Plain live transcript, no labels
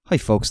Hi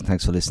folks, and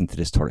thanks for listening to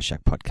this Tortoise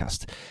Shack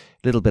podcast. A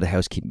little bit of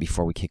housekeeping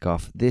before we kick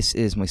off. This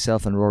is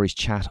myself and Rory's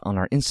chat on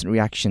our instant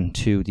reaction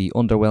to the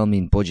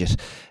underwhelming budget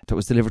that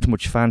was delivered to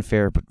much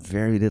fanfare but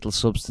very little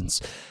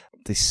substance.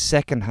 The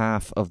second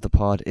half of the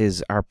pod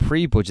is our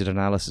pre-budget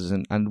analysis,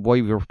 and why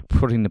we were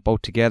putting the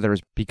both together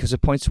is because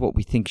it points to what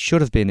we think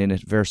should have been in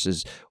it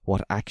versus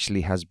what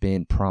actually has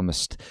been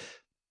promised.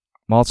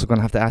 I'm also going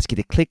to have to ask you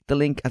to click the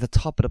link at the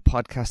top of the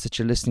podcast that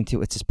you're listening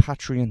to. It's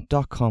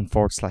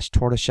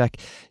patreon.com/tortoiseshack.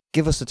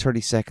 Give us the 30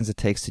 seconds it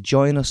takes to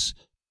join us.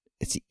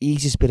 It's the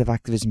easiest bit of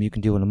activism you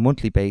can do on a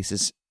monthly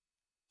basis.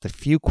 The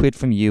few quid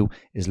from you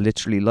is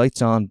literally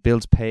lights on,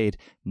 bills paid,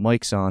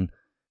 mics on,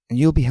 and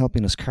you'll be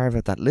helping us carve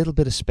out that little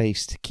bit of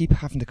space to keep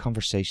having the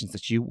conversations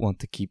that you want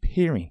to keep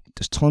hearing.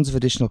 There's tons of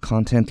additional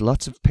content,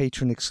 lots of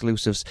Patreon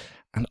exclusives,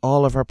 and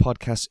all of our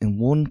podcasts in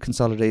one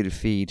consolidated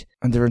feed,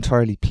 and they're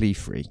entirely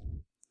plea-free.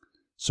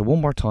 So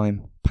one more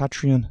time,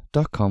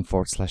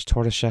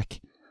 patreon.com/tortoiseshack.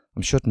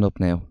 I'm shutting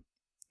up now.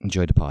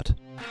 Enjoy the pod.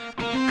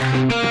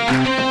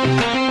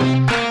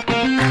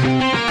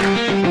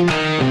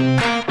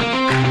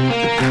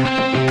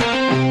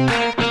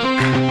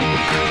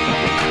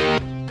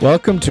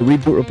 Welcome to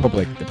Reboot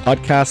Republic, the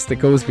podcast that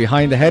goes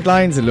behind the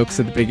headlines and looks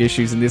at the big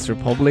issues in this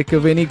republic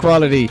of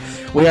inequality.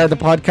 We are the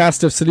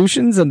podcast of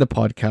solutions and the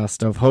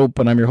podcast of hope,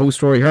 and I'm your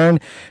host, Rory Hearn.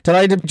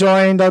 Tonight I'm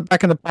joined out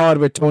back in the pod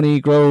with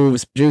Tony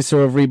Groves,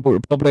 producer of Reboot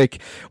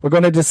Republic. We're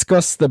going to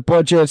discuss the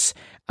budget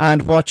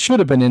and what should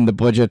have been in the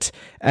budget.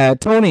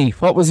 Tony,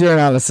 what was your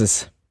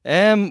analysis?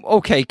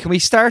 Okay, can we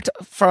start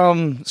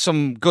from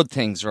some good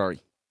things,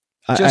 Rory?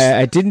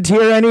 I didn't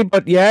hear any,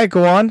 but yeah,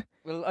 go on.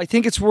 Well, I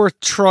think it's worth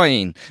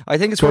trying. I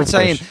think it's worth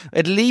saying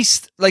at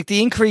least like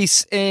the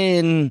increase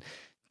in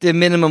the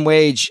minimum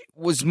wage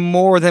was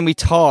more than we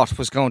thought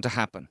was going to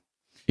happen.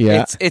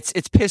 Yeah,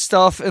 it's pissed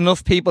off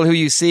enough people who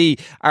you see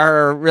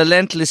are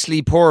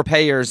relentlessly poor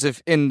payers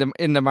in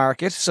the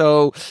market.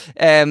 So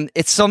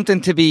it's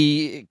something to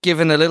be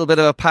given a little bit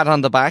of a pat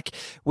on the back.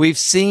 We've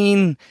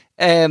seen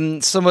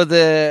some of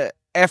the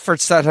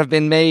efforts that have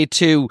been made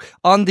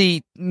on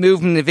the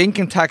movement of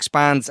income tax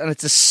bands, and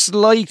it's a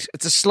slight.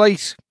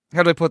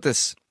 How do I put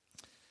this?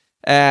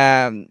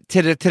 To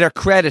their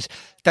credit,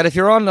 that if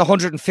you're on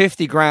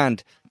 150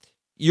 grand,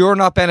 you're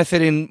not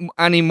benefiting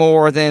any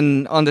more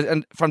than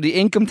from the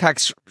income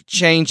tax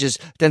changes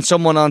than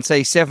someone on,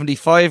 say,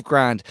 75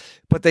 grand.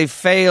 But they've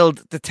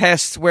failed the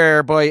test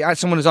whereby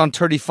someone is on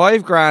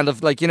 35 grand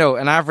of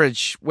an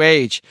average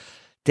wage.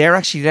 They're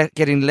actually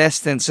getting less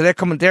than, so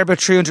they're about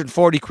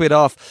 340 quid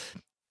off.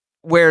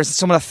 Whereas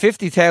someone at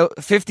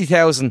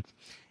 50,000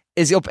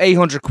 is up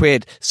 800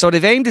 quid. So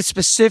they've aimed it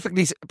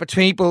specifically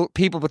between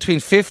people between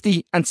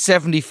 50 and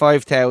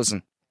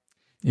 75,000.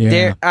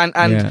 Yeah.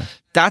 And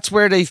that's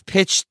where they've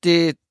pitched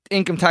the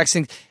income tax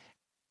thing.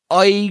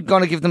 I'm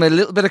going to give them a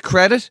little bit of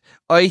credit.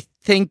 I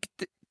think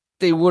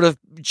they would have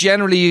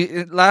generally,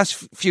 in the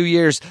last few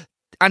years,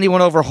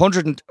 anyone over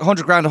 100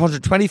 grand,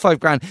 125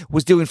 grand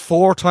was doing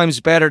 4 times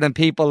better than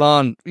people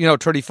on,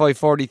 35,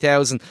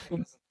 40,000.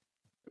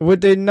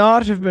 Would they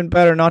not have been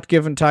better not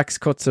given tax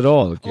cuts at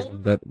all,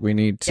 given that we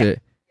need to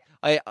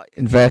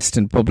invest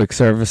in public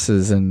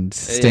services and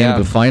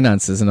sustainable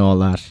finances and all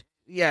that?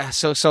 Yeah,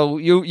 so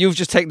you've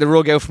just taken the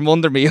rug out from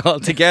under me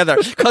altogether,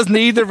 because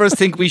neither of us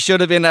think we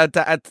should have been at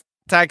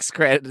tax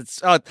credits,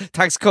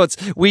 tax cuts.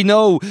 We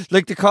know,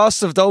 the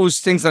cost of those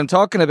things that I'm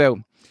talking about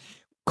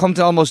come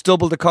to almost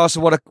double the cost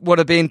of what it would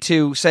have been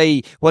to,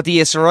 say, what the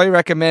ESRI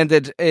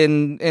recommended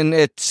in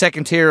a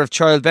second tier of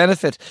child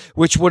benefit,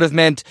 which would have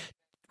meant,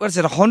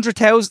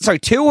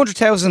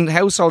 200,000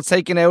 households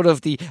taken out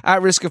of the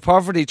at risk of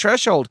poverty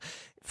threshold.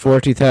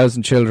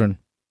 40,000 children.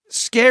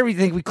 Scary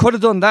thing. We could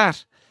have done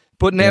that.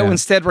 But now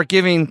instead we're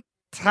giving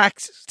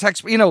tax,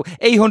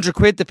 800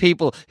 quid to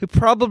people who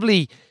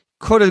probably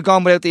could have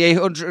gone without the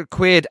 800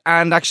 quid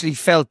and actually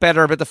felt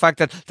better about the fact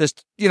that there's,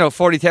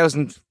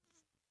 40,000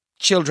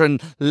 children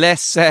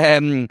less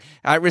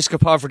at risk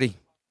of poverty.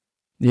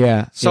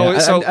 Yeah.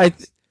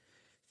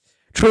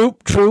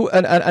 True,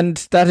 and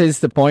that is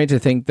the point. I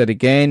think that,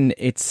 again,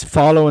 it's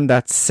following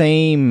that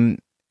same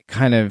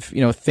kind of,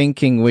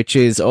 thinking, which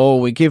is,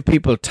 we give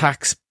people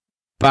tax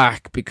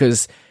back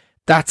because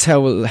that's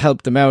how we'll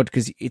help them out,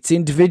 because it's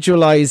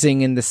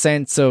individualizing in the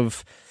sense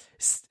of,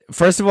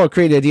 first of all,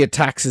 create the idea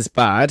tax is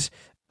bad,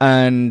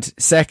 and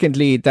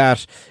secondly,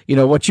 that,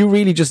 what you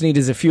really just need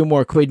is a few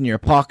more quid in your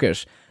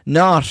pocket,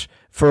 not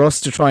for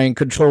us to try and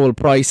control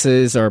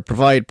prices or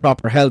provide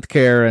proper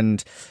healthcare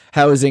and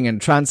housing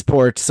and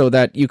transport so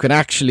that you can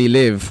actually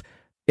live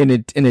in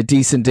a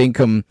decent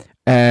income,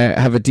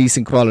 have a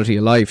decent quality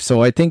of life.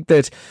 So I think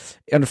that,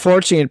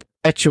 unfortunately, it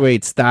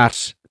perpetuates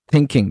that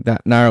thinking,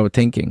 that narrow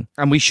thinking.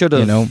 And we should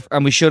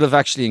have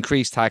actually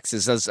increased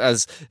taxes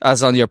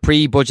as on your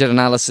pre-budget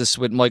analysis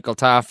with Michael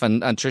Taff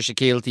and Tricia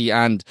Keelty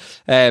and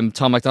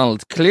Tom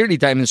MacDonald clearly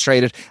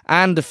demonstrated.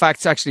 And the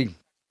facts actually,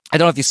 I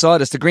don't know if you saw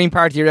this, the Green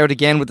Party are out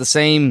again with the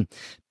same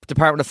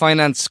Department of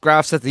Finance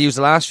graphs that they used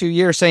the last few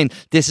years, saying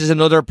this is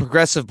another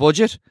progressive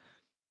budget.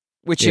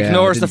 which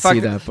ignores the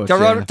fact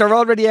that they're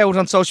already out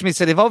on social media.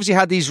 So they've obviously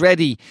had these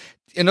ready.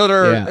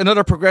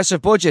 Another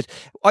progressive budget.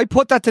 I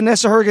put that to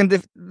Nessa Hurgan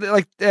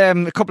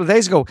a couple of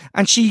days ago,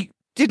 and she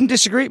didn't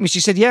disagree with me. She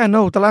said, yeah,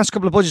 no, the last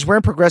couple of budgets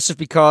weren't progressive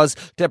because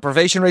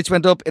deprivation rates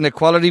went up,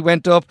 inequality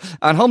went up,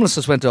 and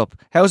homelessness went up.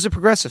 How is it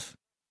progressive?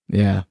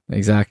 Yeah,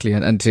 exactly.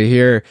 And to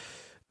hear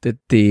that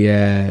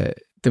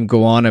them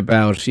go on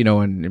about,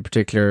 and in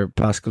particular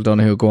Pascal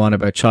Donoghue go on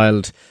about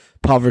child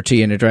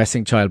poverty and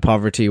addressing child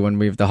poverty when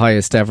we have the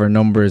highest ever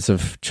numbers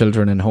of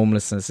children in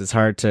homelessness is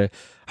hard to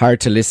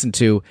listen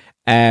to.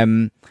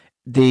 You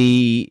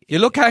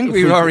look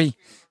angry, Rory.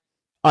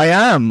 I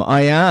am.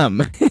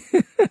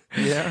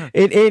 Yeah.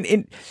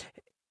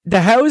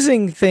 The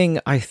housing thing,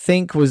 I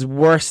think, was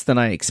worse than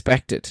I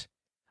expected.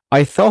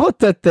 I thought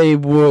that they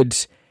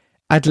would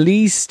at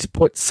least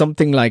put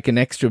something like an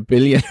extra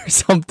billion or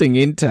something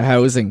into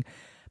housing.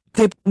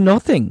 They put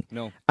nothing.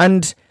 No.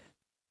 And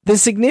the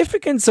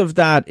significance of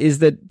that is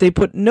that they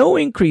put no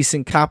increase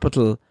in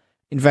capital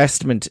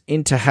investment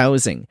into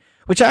housing,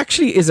 which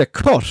actually is a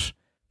cut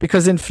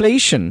because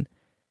inflation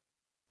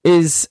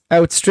is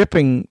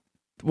outstripping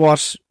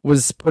what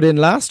was put in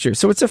last year.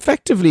 So it's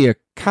effectively a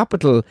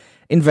capital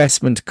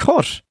investment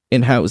cut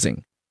in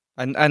housing.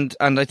 And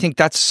I think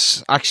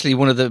that's actually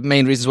one of the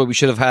main reasons why we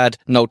should have had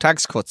no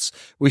tax cuts.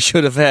 We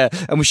should have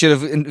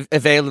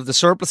availed of the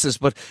surpluses.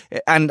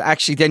 And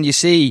actually then you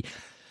see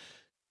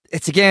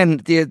it's again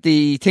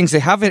the things they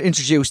haven't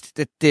introduced,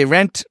 the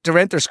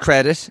renter's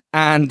credit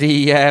and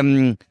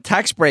the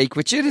tax break,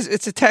 which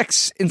it's a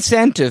tax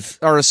incentive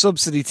or a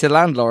subsidy to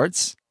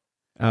landlords.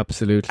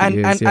 Absolutely,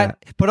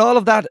 but all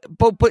of that,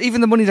 but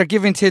even the money they're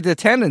giving to the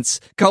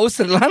tenants goes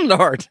to the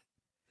landlord.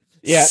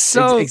 Yeah,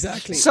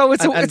 exactly. So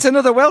it's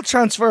another wealth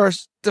transfer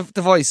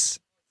device.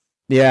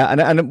 Yeah,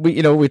 and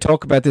we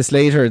talk about this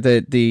later.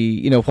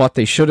 The what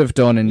they should have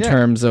done in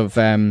terms of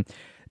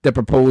the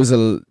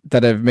proposal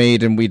that I've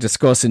made, and we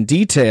discuss in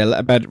detail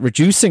about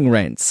reducing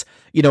rents,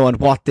 and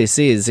what this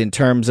is in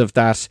terms of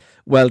that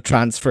wealth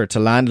transfer to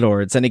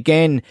landlords. And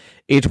again,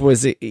 it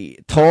was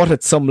thought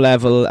at some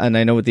level, and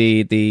I know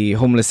the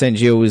homeless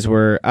NGOs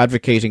were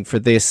advocating for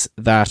this,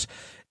 that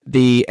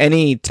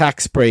any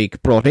tax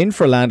break brought in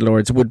for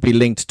landlords would be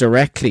linked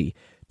directly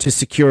to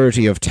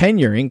security of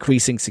tenure,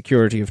 increasing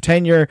security of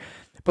tenure.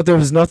 But there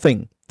was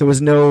nothing. There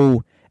was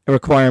no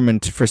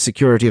requirement for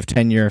security of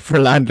tenure for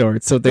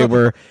landlords. So they're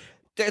going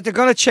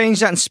to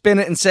change that and spin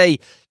it and say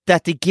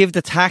that they give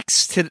the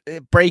tax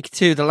break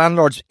to the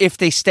landlords if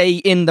they stay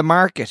in the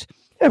market.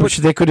 Yeah, but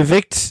they could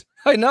evict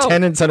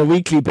tenants on a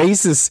weekly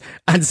basis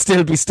and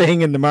still be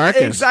staying in the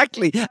market.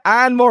 Exactly.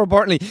 And more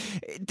importantly,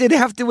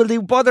 will they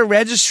bother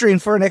registering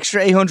for an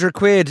extra 800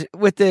 quid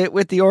with the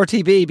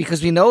RTB?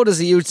 Because we know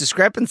there's a huge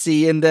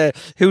discrepancy in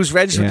who's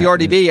registered with the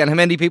RTB and how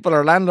many people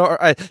are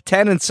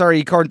tenants,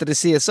 according to the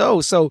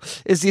CSO. So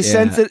is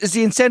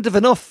the incentive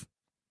enough?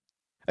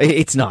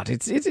 It's not.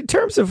 It's in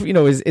terms of,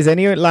 is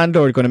any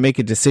landlord going to make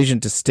a decision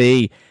to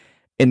stay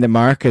in the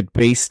market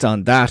based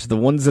on that? The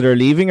ones that are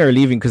leaving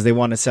because they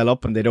want to sell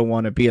up and they don't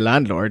want to be a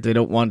landlord. They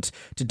don't want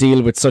to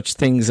deal with such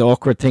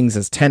awkward things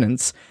as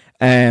tenants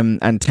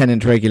and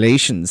tenant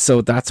regulations.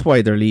 So that's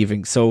why they're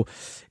leaving. So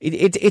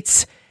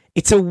it's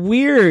a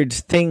weird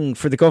thing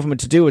for the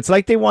government to do. It's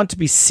like they want to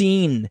be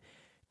seen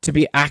to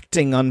be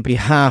acting on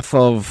behalf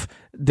of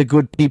the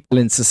good people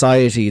in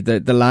society,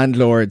 the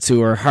landlords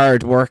who are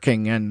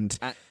hardworking and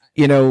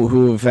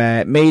who've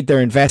made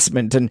their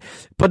investment,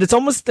 but it's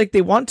almost like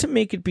they want to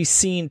make it be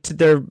seen to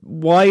their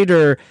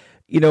wider,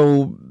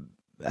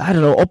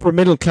 upper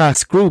middle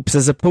class groups,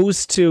 as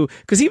opposed to,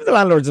 because even the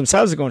landlords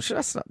themselves are going, sure,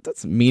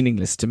 that's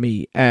meaningless to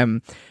me.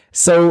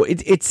 So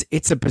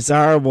it's a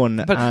bizarre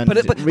one.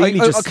 But really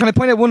can I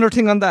point out one other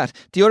thing on that?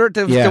 There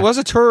was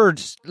a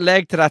third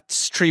leg to that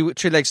three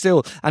leg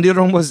stool, and the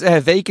other one was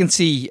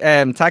vacancy,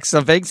 taxes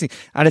on vacancy,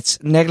 and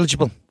it's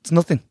negligible. It's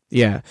nothing.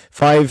 Yeah,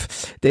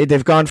 5.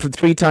 They've gone from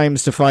 3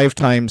 times to 5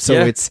 times, so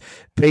it's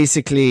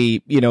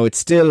basically it's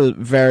still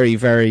very,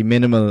 very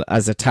minimal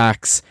as a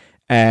tax.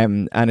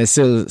 And it's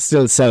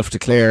still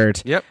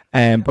self-declared. Yep.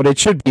 But it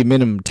should be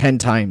minimum 10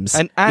 times.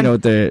 And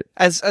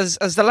as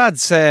the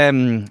lads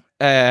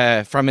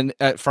from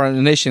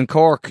a nation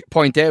Cork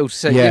point out,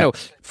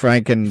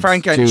 Frank and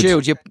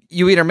Jude,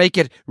 you either make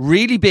it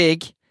really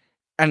big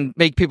and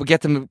make people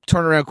get them to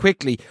turn around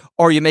quickly,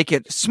 or you make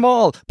it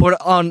small but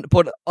on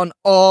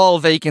all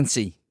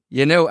vacancy.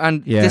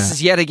 This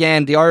is yet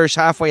again the Irish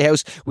halfway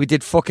house. We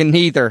did fucking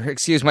neither.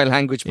 Excuse my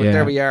language, but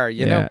there we are.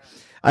 You know.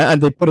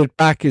 And they put it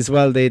back as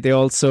well. They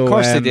also, of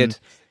course, they did.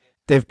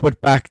 They've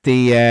put back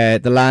the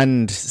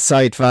land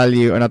site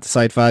value, or not the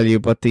site value,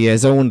 but the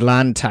zoned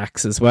land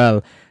tax as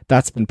well.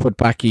 That's been put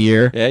back a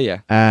year.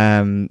 Yeah.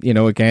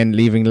 Again,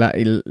 leaving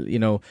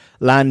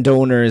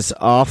landowners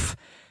off.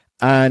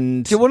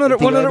 And one other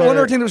thing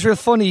that was real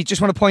funny,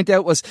 just want to point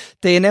out, was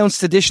they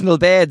announced additional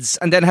beds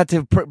and then had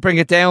to bring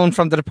it down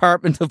from the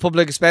Department of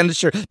Public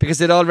Expenditure because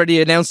they'd already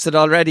announced it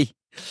already.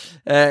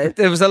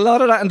 There was a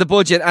lot of that in the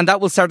budget, and that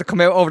will start to come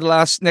out over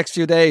the next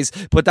few days.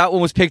 But that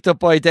one was picked up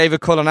by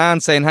David Cullinan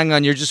saying, "Hang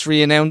on, you're just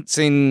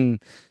re-announcing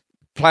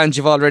plans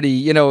you've already,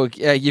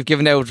 you've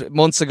given out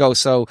months ago.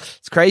 So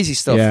it's crazy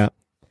stuff. Yeah.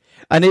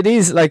 And it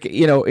is like,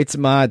 it's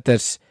mad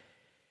that,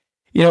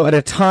 at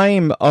a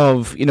time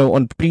of,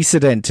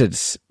 unprecedented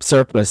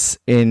surplus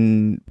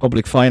in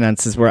public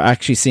finances, we're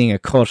actually seeing a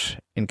cut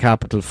in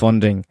capital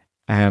funding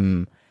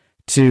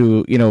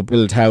to,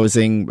 build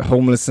housing,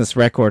 homelessness,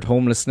 record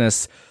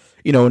homelessness,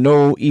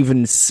 no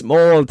even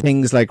small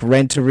things like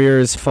rent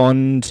arrears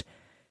fund,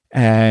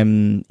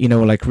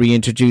 like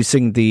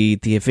reintroducing the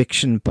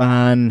eviction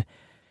ban.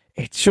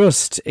 It's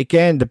just,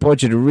 again, the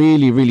budget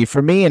really, really,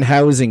 for me in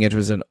housing, it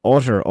was an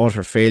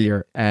utter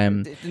failure.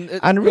 And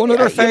one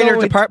other failure,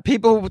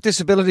 people with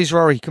disabilities,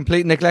 Rory,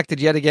 completely neglected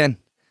yet again.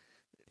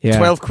 Yeah.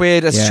 12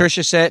 quid, as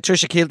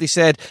Trisha Keelty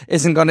said,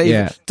 isn't going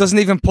to doesn't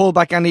even pull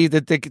back any of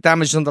the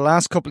damage done the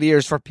last couple of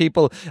years for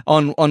people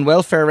on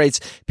welfare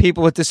rates.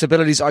 People with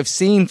disabilities, I've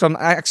seen from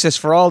Access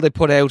for All they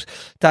put out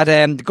that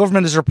the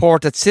government has a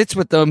report that sits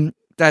with them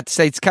that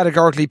states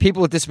categorically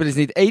people with disabilities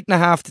need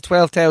 8,500 to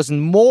 12,000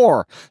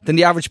 more than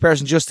the average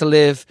person just to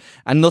live,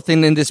 and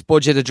nothing in this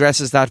budget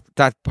addresses that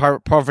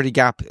poverty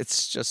gap.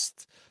 It's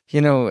just,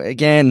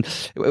 again,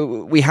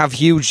 we have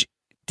huge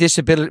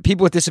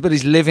people with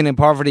disabilities living in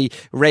poverty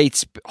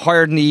rates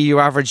higher than the EU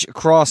average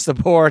across the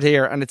board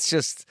here, and it's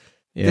just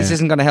this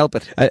isn't going to help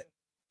it.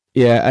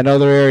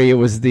 Another area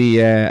was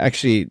the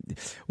actually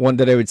one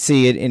that I would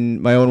see it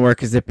in my own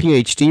work is the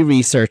PhD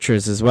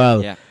researchers as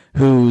well,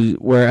 who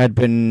had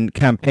been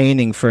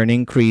campaigning for an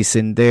increase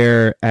in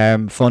their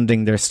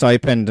funding, their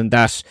stipend, and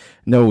that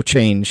no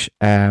change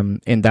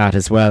in that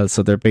as well.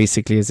 So they're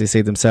basically, as they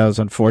say themselves,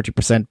 on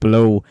 40%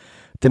 below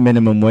the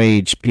minimum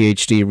wage.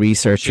 PhD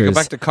researchers. Go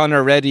back to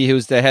Conor Reddy,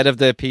 who's the head of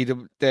the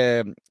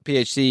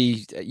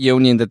PhD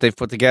union that they've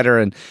put together,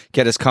 and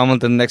get his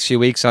comment in the next few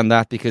weeks on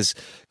that, because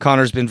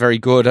Conor's been very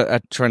good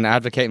at trying to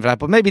advocate for that,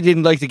 but maybe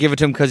didn't like to give it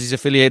to him because he's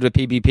affiliated with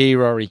PBP,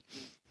 Rory.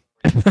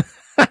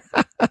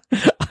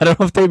 I don't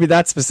know if they'd be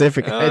that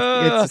specific.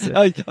 It's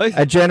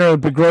a general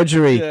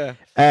begrudgery.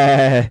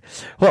 Yeah.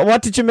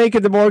 What did you make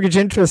of the mortgage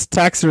interest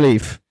tax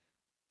relief?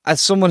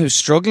 As someone who's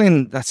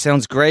struggling, that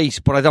sounds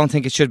great, but I don't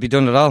think it should be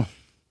done at all.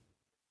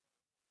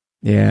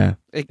 Yeah.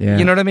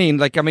 You know what I mean?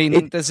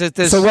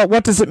 There's So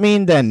what does it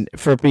mean then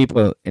for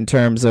people in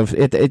terms of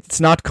it?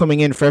 It's not coming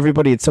in for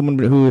everybody. It's someone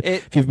who,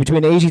 if you've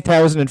between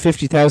 80,000 and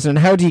 50,000, and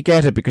how do you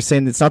get it? Because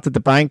saying it's not that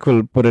the bank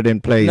will put it in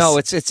place. No,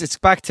 it's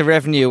back to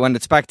revenue, and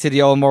it's back to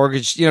the old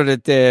mortgage.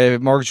 The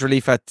mortgage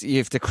relief you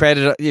have to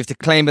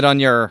claim it on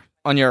your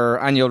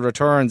annual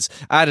returns,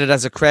 add it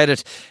as a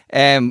credit,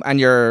 and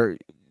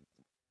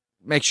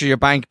make sure your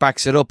bank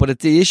backs it up. But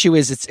the issue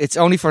is it's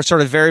only for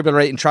sort of variable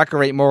rate and tracker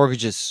rate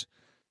mortgages.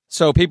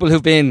 So people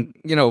who've been,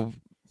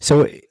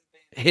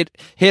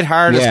 hit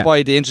hardest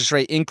by the interest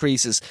rate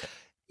increases.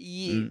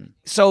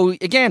 So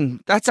again,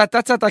 that's at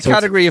that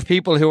category of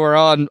people who are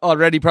on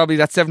already probably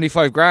that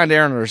 75 grand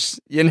earners.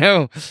 They're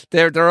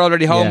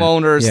already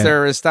homeowners,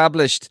 they're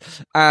established,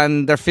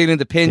 and they're feeling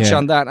the pinch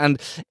on that.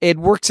 And it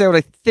works out,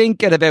 I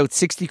think, at about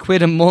 60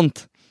 quid a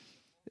month.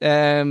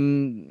 But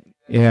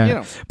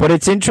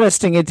it's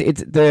interesting.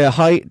 It's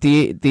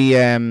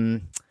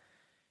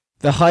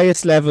the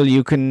highest level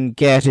you can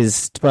get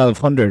is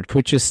 1,200,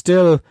 which is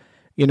still,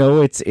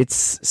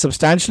 it's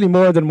substantially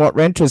more than what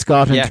renters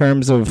got in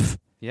terms of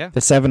the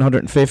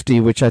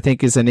 750, which I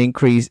think is an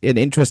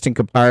interesting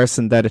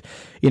comparison. That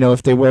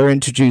if they were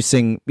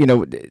introducing,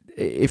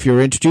 if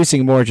you're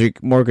introducing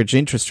mortgage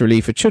interest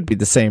relief, it should be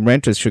the same.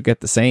 Renters should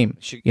get the same.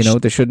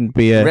 There shouldn't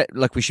be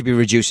we should be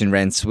reducing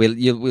rents.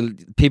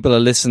 People will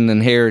listen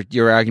and hear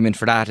your argument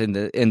for that in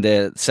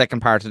the second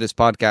part of this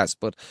podcast.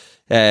 But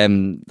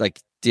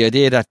the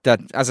idea that,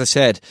 as I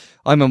said,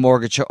 I'm a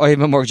mortgagee.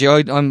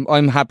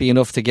 I'm happy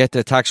enough to get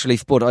the tax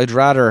relief, but I'd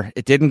rather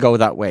it didn't go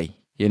that way.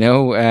 It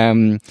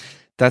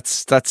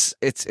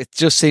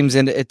just seems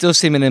it does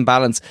seem an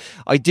imbalance.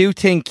 I do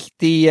think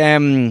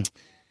the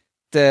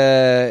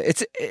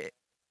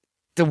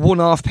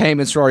one-off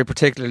payments, Rory,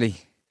 particularly.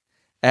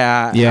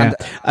 I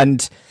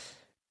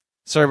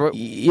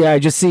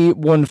just see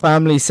one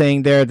family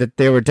saying there that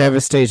they were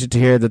devastated to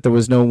hear that there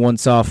was no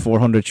once-off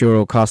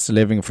 €400 cost of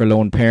living for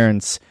lone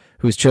parents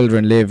whose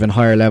children live in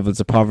higher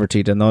levels of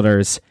poverty than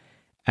others.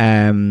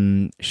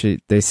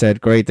 They said,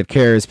 great that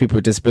carers, people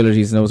with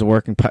disabilities, and those a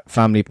working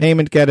family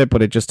payment get it,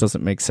 but it just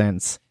doesn't make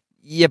sense.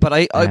 Yeah,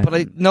 but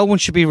no one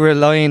should be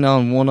relying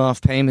on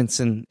one-off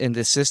payments in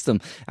this system.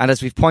 And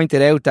as we've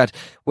pointed out, that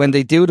when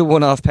they do the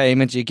one-off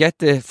payment, you get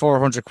the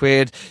 400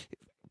 quid,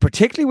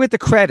 particularly with the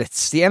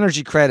credits, the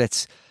energy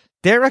credits.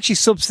 They're actually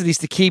subsidies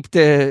to keep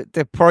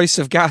the price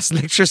of gas and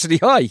electricity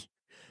high.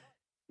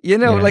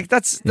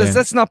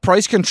 That's not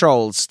price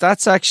controls.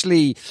 That's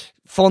actually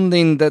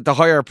funding the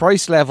higher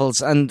price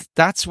levels, and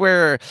that's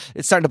where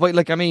it's starting to bite.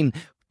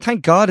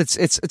 Thank God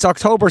it's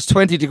October, it's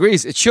 20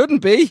 degrees. It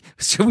shouldn't be.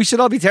 So we should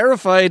all be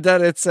terrified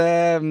that it's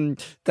playing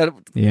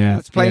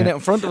out in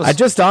front of us.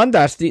 Just on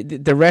that, the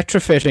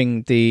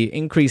retrofitting, the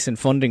increase in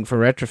funding for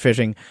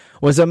retrofitting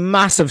was a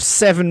massive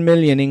 7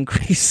 million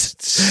increase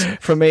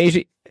from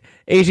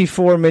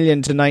 84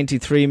 million to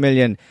 93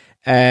 million.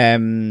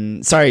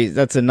 Sorry,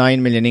 that's a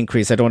 9 million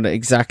increase. I don't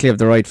exactly have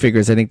the right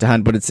figures, I think, to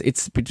hand, but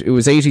it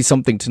was 80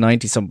 something to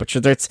 90 something. But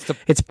sure, it's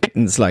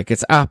pittance. Like,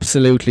 it's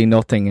absolutely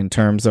nothing in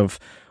terms of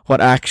what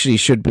actually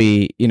should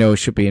be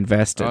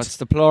invested. Oh, it's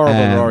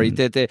deplorable, Rory.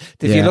 If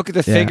you look at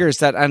the figures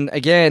that, and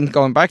again,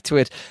 going back to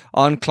it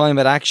on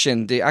climate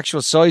action, the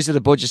actual size of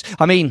the budget.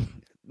 I mean,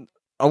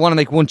 I want to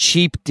make one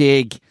cheap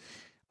dig.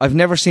 I've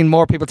never seen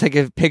more people take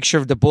a picture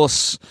of the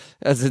bus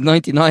as the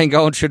 99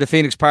 going through the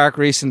Phoenix Park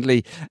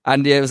recently.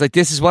 And it was like,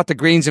 this is what the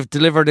Greens have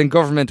delivered in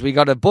government. We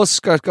got a bus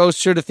that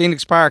goes through the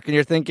Phoenix Park, and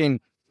you're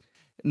thinking,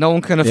 no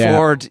one can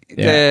afford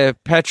the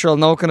petrol.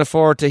 No one can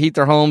afford to heat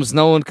their homes.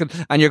 No one can,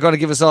 and you're going to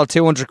give us all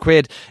 200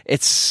 quid.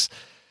 It's,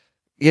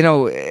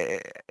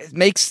 it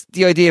makes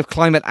the idea of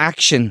climate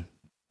action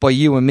by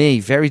you and me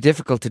very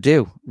difficult to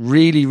do.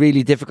 Really,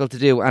 really difficult to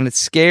do. And it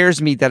scares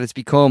me that it's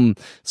become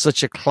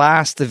such a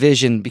class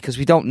division, because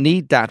we don't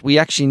need that. We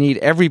actually need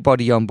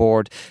everybody on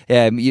board.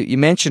 You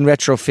mentioned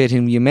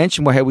retrofitting. You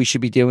mentioned how we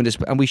should be doing this,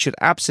 and we should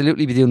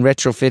absolutely be doing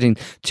retrofitting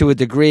to a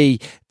degree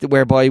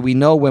whereby we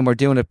know when we're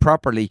doing it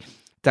properly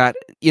that,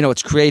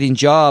 it's creating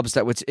jobs,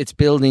 that it's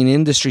building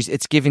industries,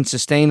 it's giving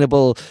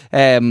sustainable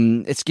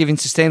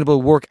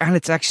work, and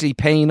it's actually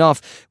paying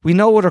off. We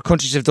know other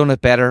countries have done it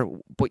better,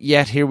 but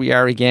yet here we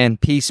are again,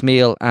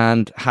 piecemeal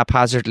and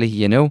haphazardly,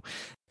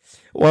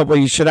 What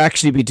you should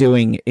actually be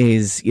doing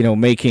is,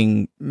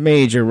 making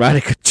major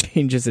radical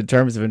changes in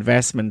terms of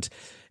investment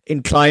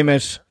in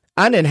climate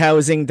and in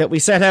housing that we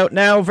set out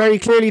now very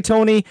clearly,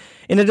 Tony,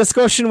 in a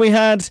discussion we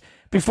had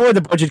before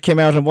the budget came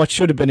out and what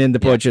should have been in the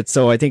budget.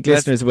 So I think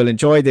listeners will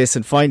enjoy this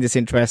and find this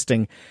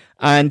interesting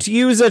and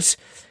use it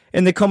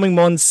in the coming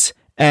months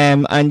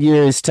and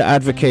years to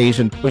advocate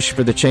and push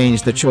for the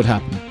change that should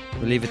happen.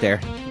 We'll leave it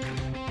there.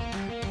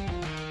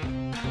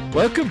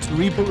 Welcome to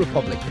Reboot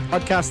Republic, the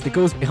podcast that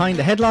goes behind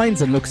the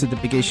headlines and looks at the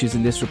big issues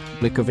in this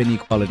republic of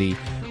inequality.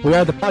 We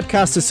are the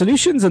podcast of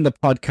solutions and the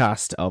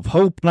podcast of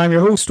hope. And I'm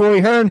your host, Rory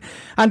Hearn,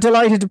 and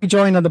delighted to be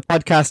joined on the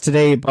podcast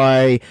today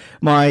by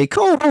my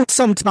co-host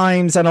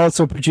sometimes and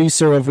also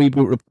producer of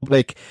Reboot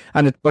Republic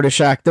and at Twitter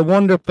Shack, the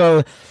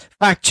wonderful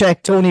fact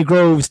check Tony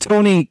Groves.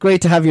 Tony,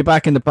 great to have you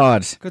back in the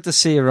pod. Good to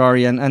see you,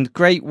 Rory, and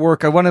great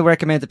work. I want to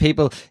recommend to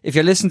people, if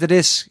you're listening to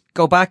this,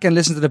 go back and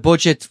listen to the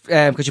budget,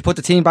 because you put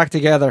the team back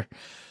together.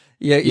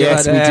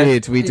 Yes,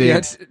 we did. You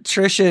had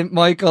Tricia,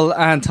 Michael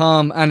and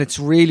Tom, and it's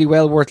really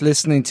well worth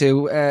listening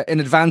to in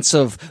advance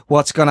of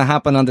what's going to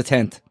happen on the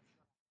 10th.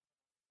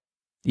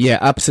 Yeah,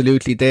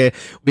 absolutely. We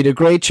had a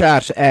great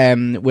chat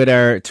with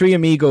our three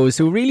amigos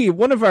who really,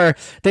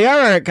 they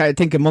are, I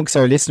think, amongst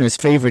our listeners'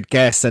 favourite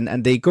guests,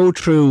 and they go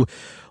through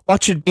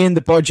what should be in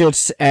the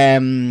budget,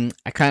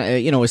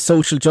 a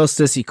social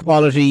justice,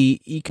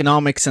 equality,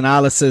 economics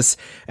analysis,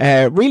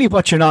 really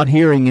what you're not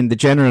hearing in the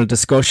general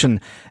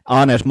discussion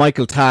on it.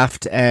 Michael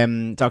Taft,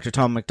 Dr.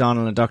 Tom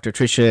McDonald and Dr.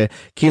 Tricia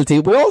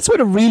Keelty. We also had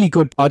a really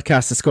good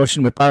podcast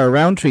discussion with Barra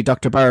Roundtree,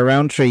 Dr. Barra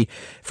Roundtree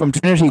from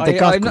Trinity. They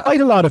got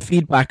quite a lot of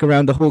feedback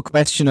around the whole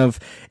question of,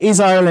 is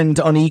Ireland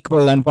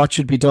unequal and what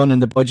should be done in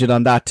the budget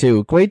on that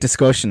too. Great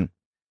discussion.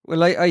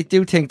 Well, I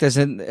do think there's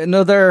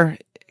another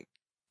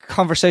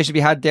conversation to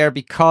be had there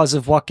because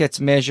of what gets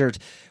measured.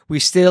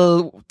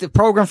 The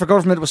programme for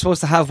government was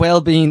supposed to have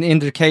well-being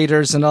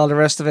indicators and all the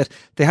rest of it.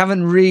 They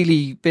haven't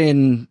really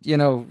been,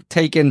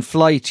 taken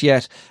flight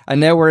yet.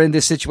 And now we're in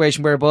this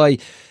situation whereby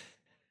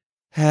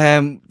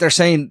they're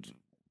saying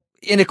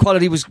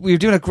inequality we were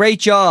doing a great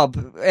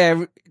job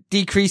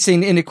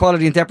decreasing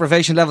inequality and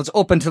deprivation levels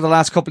up until the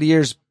last couple of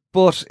years.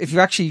 But if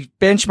you actually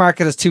benchmark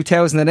it as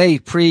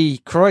 2008,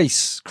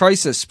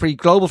 pre-crisis,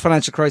 pre-global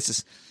financial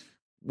crisis,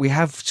 we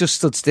have just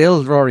stood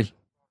still, Rory.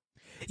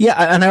 Yeah,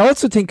 and I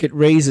also think it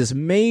raises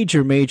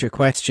major, major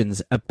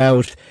questions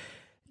about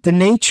the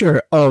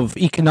nature of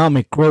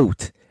economic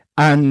growth.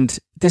 And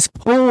this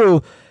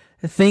whole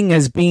thing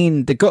has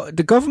been, the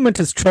government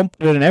has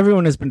trumpeted and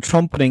everyone has been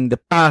trumpeting the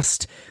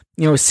past,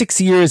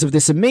 6 years of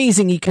this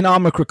amazing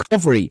economic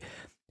recovery.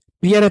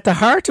 Yet at the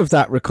heart of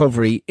that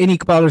recovery,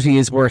 inequality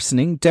is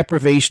worsening,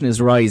 deprivation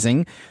is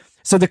rising.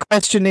 So the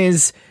question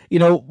is,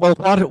 what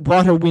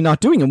are we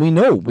not doing? And we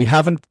know we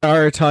haven't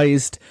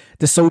prioritized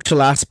the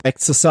social aspect,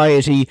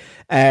 society,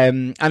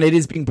 and it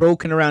is being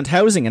broken around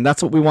housing. And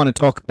that's what we want to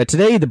talk about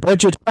today. The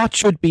budget, what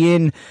should be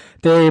in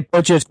the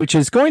budget, which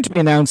is going to be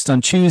announced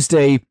on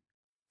Tuesday,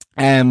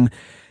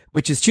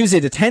 which is Tuesday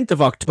the 10th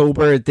of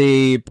October.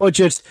 The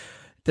budget,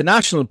 the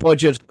national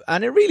budget,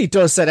 and it really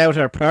does set out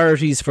our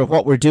priorities for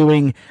what we're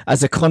doing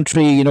as a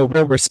country,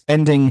 where we're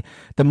spending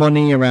the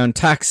money around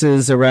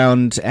taxes,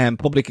 around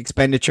public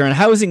expenditure, and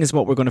housing is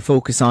what we're going to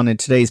focus on in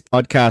today's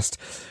podcast.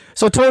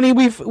 So, Tony,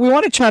 we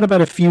want to chat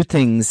about a few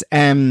things.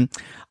 I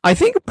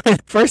think one of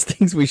the first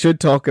things we should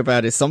talk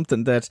about is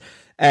something that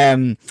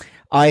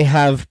I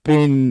have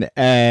been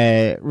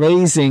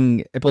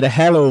raising a bit of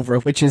hell over,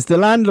 which is the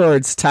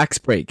landlord's tax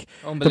break.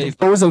 The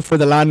proposal for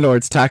the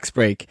landlord's tax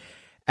break.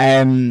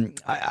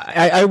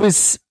 I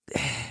was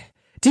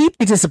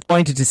deeply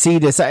disappointed to see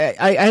this.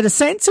 I had a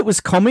sense it was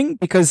coming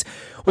because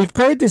we've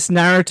heard this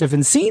narrative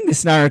and seen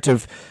this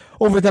narrative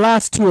over the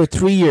last 2 or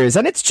 3 years,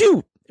 and it's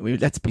due.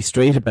 Let's be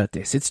straight about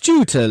this. It's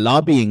due to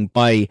lobbying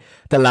by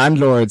the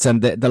landlords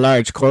and the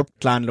large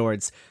corporate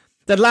landlords.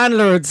 That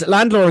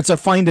landlords are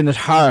finding it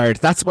hard.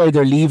 That's why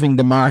they're leaving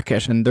the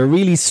market, and they're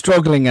really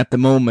struggling at the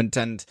moment,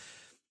 and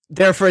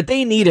therefore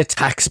they need a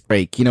tax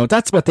break. You know,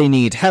 that's what they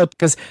need, help,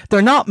 because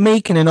they're not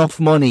making enough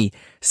money.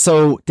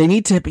 So they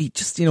need to be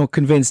just, you know,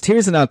 convinced,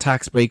 here's an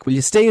tax break. Will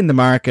you stay in the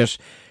market?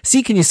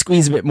 See, can you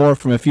squeeze a bit more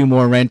from a few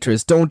more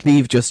renters? Don't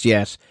leave just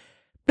yet.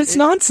 But it's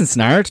nonsense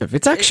narrative.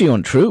 It's actually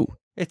untrue.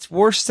 It's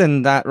worse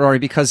than that, Rory,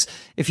 because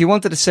if you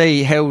wanted to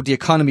say how the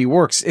economy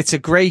works, it's a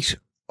great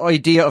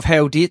idea of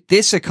how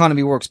this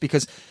economy works,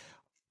 because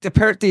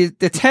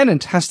the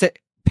tenant has to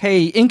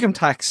pay income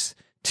tax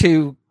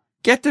to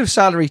get their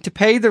salary, to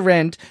pay the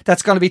rent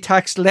that's going to be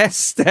taxed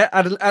less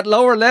at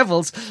lower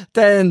levels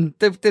than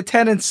the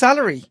tenant's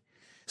salary.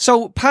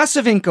 So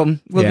passive income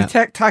will be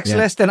taxed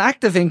less than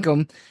active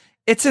income.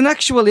 It's an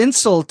actual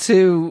insult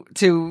to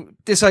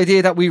this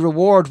idea that we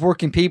reward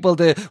working people,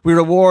 we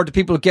reward the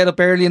people who get up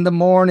early in the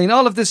morning,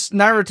 all of this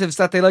narratives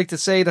that they like to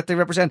say that they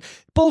represent.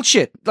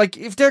 Bullshit. Like,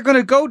 if they're going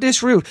to go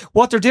this route,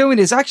 what they're doing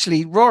is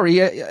actually,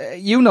 Rory,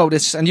 you know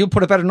this and you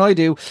put it better than I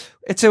do,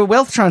 it's a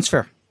wealth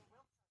transfer.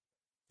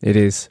 It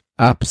is.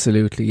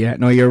 Absolutely. Yeah.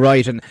 No, you're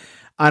right. And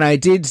I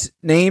did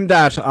name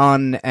that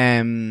on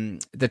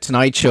the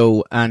Tonight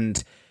Show,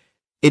 and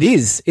it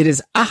is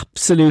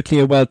absolutely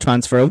a wealth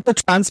transfer. The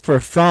transfer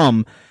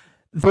from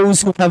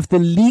those who have the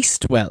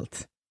least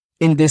wealth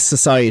in this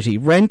society,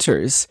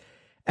 renters.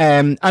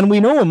 And we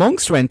know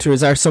amongst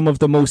renters are some of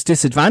the most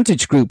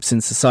disadvantaged groups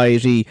in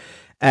society.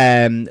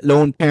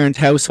 Lone parent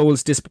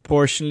households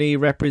disproportionately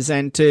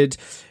represented,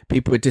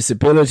 people with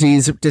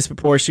disabilities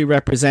disproportionately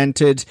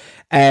represented.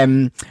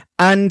 And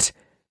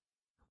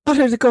what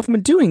are the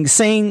government doing?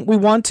 Saying we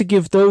want to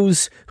give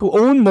those who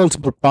own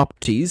multiple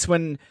properties,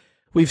 when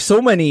we've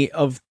so many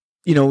of,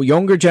 you know,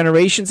 younger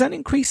generations and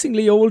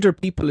increasingly older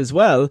people as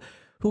well,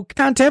 who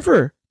can't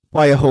ever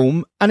buy a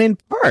home. And in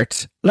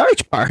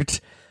large part,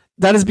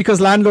 that is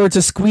because landlords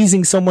are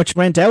squeezing so much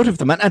rent out of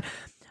them. And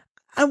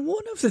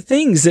one of the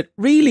things that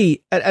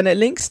really, and it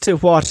links to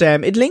what,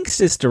 it links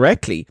this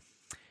directly,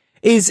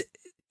 is,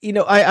 you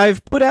know,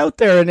 I've put out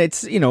there, and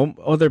it's, you know,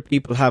 other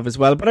people have as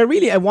well, but I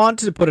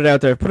wanted to put it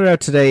out there. I put it out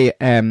today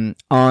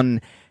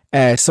on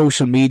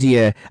social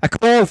media, a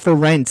call for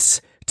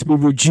rents to be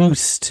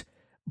reduced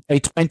by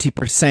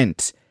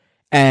 20%.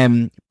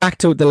 Back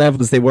to the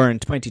levels they were in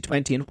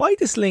 2020. And why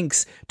this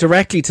links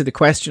directly to the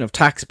question of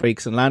tax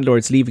breaks and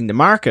landlords leaving the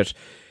market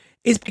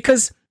is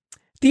because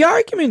the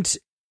argument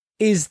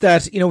is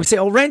that, you know, we say,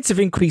 oh, rents have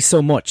increased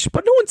so much,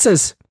 but no one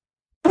says,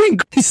 who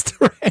increased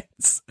the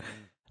rents?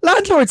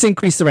 Landlords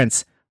increased the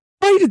rents.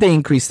 Why did they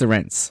increase the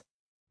rents?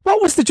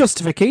 What was the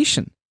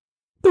justification?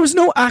 There was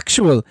no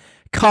actual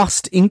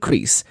cost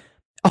increase.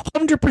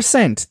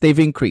 100% they've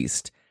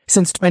increased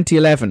since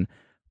 2011.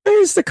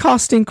 Where is the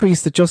cost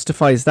increase that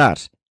justifies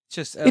that?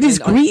 It is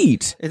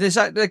greed. It is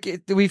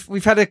like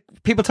we've had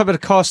people talk about a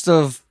cost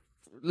of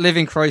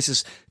living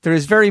crisis. There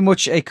is very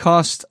much a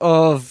cost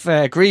of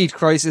greed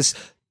crisis.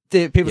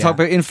 People talk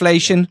about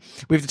inflation.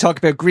 We have to talk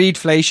about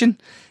greedflation.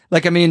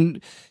 Like, I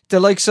mean, the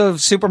likes of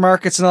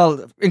supermarkets and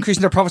all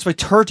increasing their profits by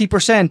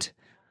 30%.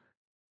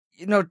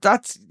 You know,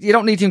 you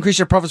don't need to increase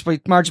your profits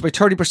by margin by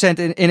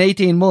 30% in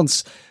 18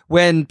 months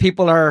when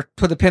people are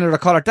put a pin in their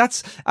collar.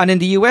 And in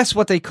the US,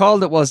 what they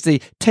called it was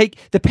the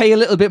pay a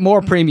little bit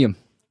more premium.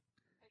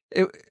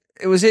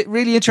 It was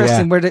really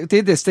interesting where they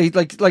did this. They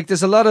like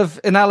there's a lot of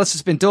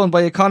analysis been done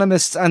by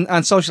economists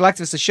and social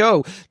activists to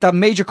show that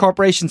major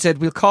corporations said,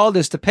 we'll call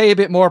this to pay a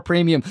bit more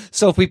premium.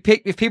 So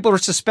if people are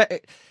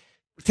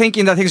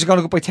thinking that things are going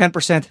to go up by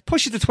 10%,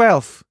 push it to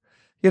 12%.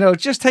 You know,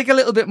 just take a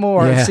little bit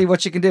more and see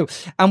what you can do.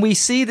 And we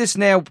see this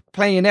now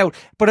playing out.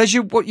 But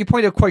what you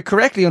point out quite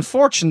correctly,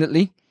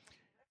 unfortunately,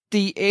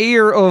 the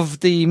ear of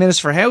the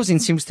Minister for Housing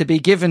seems to be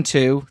given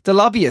to the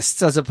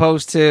lobbyists as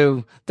opposed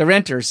to the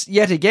renters.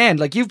 Yet again,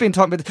 like you've been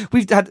talking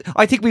about,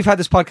 I think we've had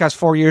this podcast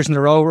 4 years in a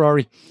row,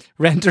 Rory.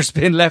 Renters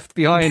been left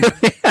behind.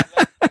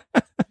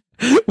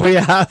 We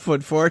have,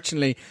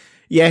 unfortunately.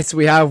 Yes,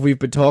 we have. We've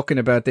been talking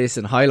about this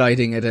and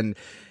highlighting it, and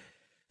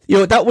you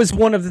know, that was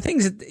one of the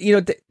things that, you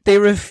know, they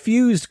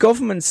refused,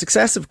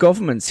 successive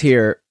governments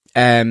here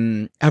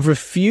have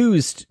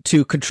refused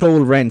to control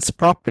rents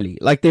properly.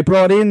 Like, they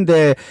brought in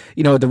the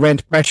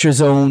rent pressure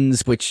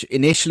zones, which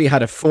initially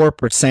had a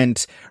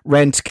 4%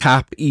 rent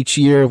cap each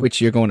year,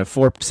 which you're going to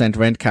 4%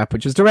 rent cap,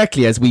 which was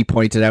directly, as we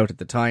pointed out at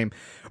the time,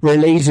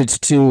 related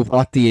to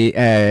what the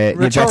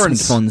investment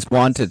funds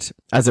wanted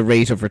as a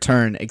rate of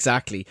return.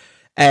 Exactly.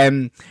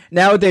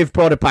 Now they've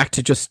brought it back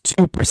to just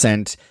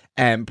 2%.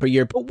 Per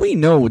year, but we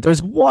know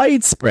there's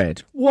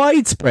widespread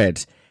breach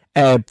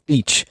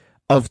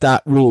of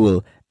that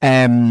rule,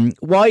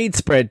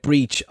 widespread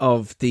breach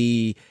of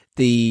the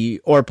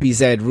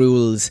RPZ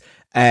rules,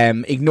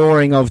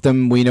 ignoring of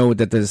them. We know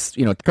that there's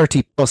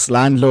 30 plus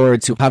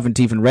landlords who haven't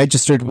even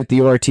registered with the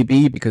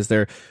RTB because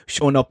they're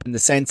shown up in the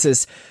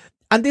census.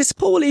 And this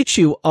whole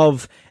issue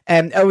of,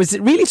 I was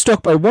really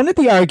struck by one of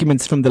the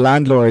arguments from the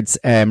landlords'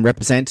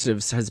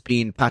 representatives has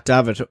been Pat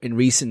Davitt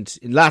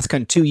in last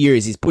kind of 2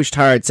 years. He's pushed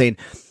hard saying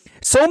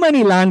so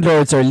many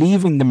landlords are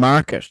leaving the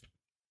market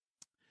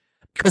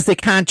because they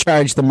can't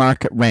charge the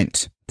market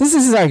rent. This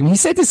is his argument. He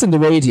said this on the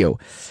radio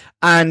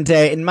and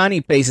in many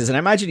places, and I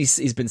imagine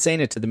he's been saying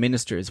it to the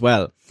minister as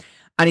well.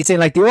 And he's saying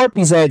like the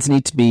RPZs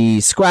need to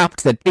be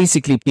scrapped, that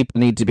basically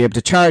people need to be able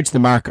to charge the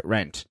market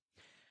rent.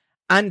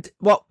 And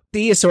what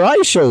the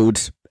ESRI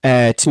showed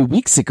 2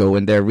 weeks ago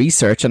in their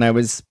research, and I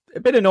was a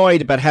bit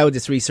annoyed about how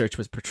this research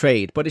was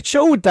portrayed, but it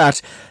showed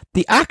that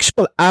the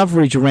actual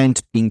average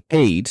rent being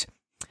paid,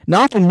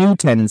 not in new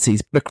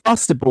tenancies, but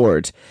across the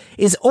board,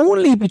 is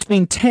only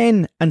between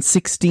 10 and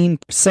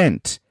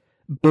 16%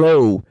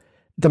 below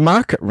the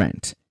market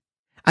rent.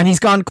 And he's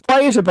gone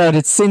quiet about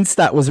it since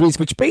that was released,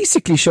 which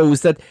basically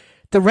shows that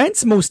the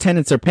rents most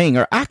tenants are paying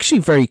are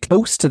actually very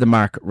close to the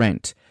market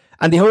rent.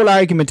 And the whole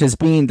argument has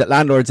been that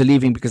landlords are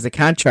leaving because they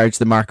can't charge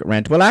the market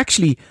rent. Well,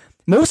 actually,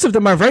 most of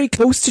them are very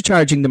close to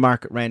charging the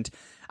market rent.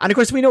 And of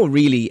course, we know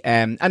really,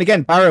 and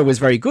again, Barra was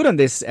very good on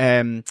this,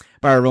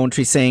 Barra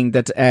Rowntree, saying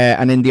that,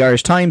 and in the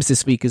Irish Times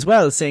this week as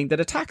well, saying that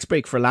a tax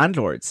break for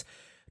landlords,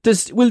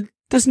 there's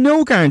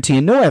no guarantee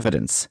and no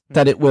evidence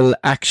that it will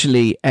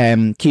actually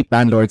keep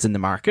landlords in the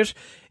market.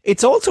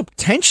 It's also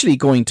potentially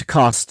going to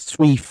cost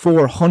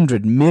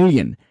 300-400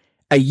 million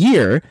a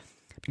year,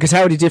 because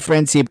how do you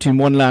differentiate between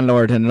one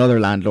landlord and another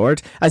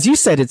landlord? As you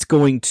said, it's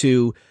going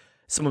to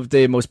some of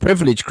the most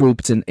privileged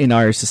groups in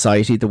Irish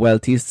society, the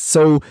wealthiest.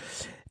 So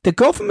the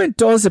government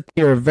does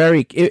appear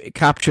very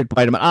captured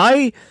by them.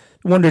 I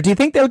wonder, do you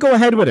think they'll go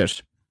ahead with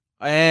it?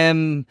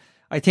 I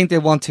think they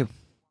want to.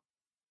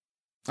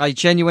 I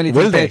genuinely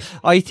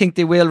think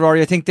they will,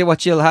 Rory. I think that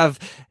what you'll have,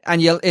 and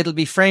it'll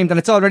be framed, and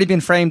it's already been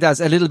framed as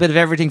a little bit of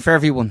everything for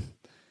everyone.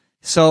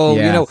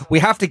 So, we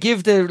have to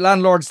give the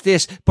landlords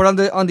this, but on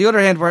the other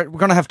hand, we're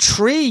going to have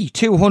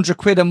 200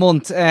 quid a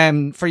month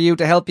for you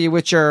to help you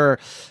with your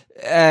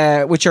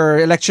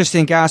electricity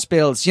and gas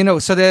bills.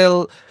 So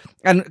they'll,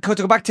 and to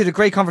go back to the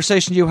great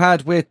conversation you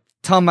had with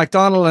Tom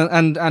McDonald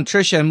and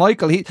Tricia and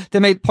Michael,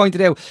 they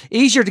pointed out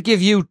easier to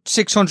give you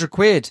 600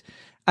 quid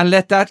and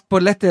let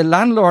the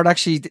landlord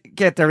actually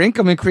get their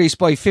income increased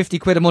by 50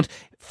 quid a month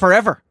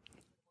forever.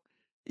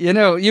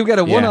 You get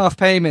a one-off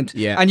payment,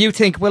 and you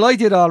think, well, I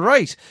did all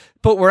right,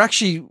 but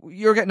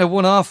you're getting a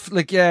one-off,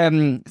 like,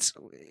 in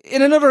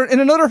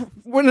another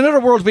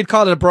world, we'd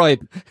call it a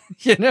bribe,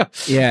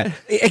 Yeah,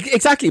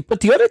 exactly.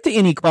 But the other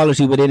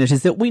inequality within it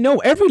is that we know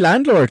every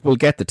landlord will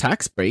get the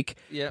tax break,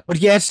 but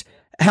yet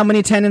how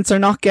many tenants are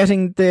not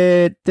getting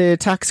the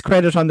tax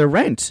credit on their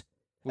rent?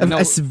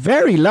 A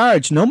very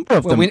large number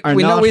of them are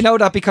not. We know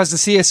that because the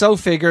CSO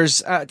figures,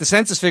 the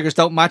census figures,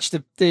 don't match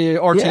the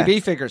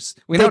RTB figures.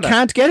 They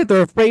can't get it.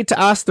 They're afraid to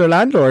ask their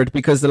landlord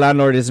because the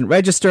landlord isn't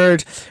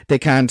registered. They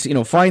can't,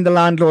 find the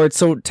landlord.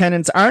 So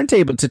tenants aren't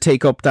able to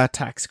take up that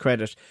tax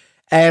credit.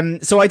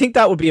 So I think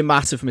that would be a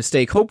massive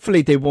mistake.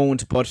 Hopefully they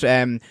won't, but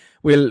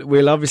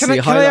we'll obviously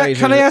highlight.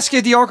 Can I ask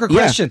you the Orca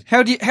question?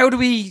 How do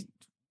we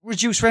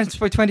reduce rents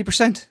by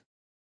 20%?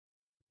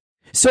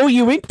 So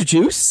you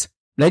introduce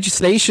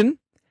legislation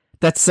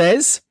that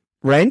says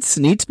rents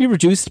need to be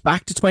reduced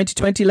back to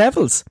 2020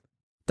 levels.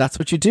 That's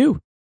what you do.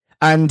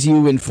 And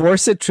you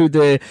enforce it through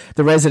the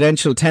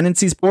Residential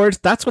Tenancies Board.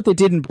 That's what they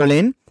did in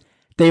Berlin.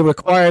 They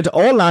required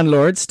all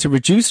landlords to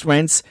reduce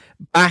rents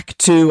back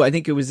to, I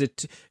think it was a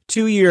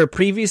 2-year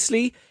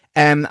previously,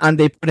 and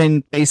they put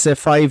in place a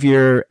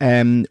 5-year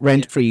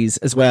rent freeze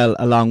as well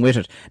along with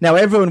it. Now,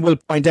 everyone will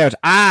point out,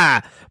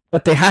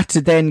 but they had to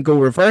then go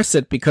reverse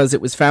it because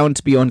it was found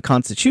to be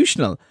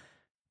unconstitutional.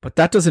 But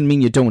that doesn't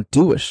mean you don't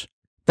do it.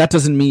 That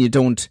doesn't mean you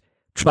don't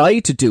try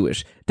to do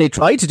it. They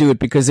tried to do it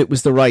because it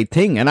was the right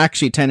thing, and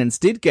actually tenants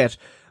did get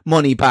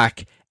money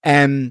back.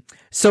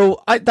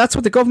 So that's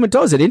what the government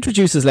does. It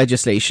introduces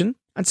legislation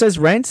and says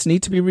rents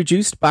need to be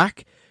reduced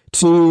back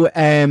to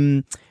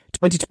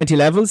 2020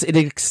 levels. It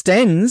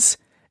extends,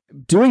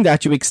 doing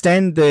that, you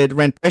extend the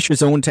rent pressure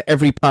zone to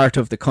every part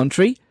of the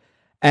country,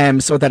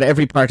 so that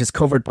every part is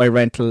covered by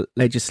rental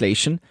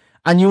legislation,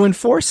 and you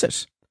enforce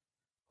it.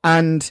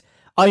 And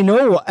I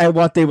know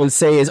what they will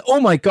say is,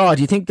 oh my God,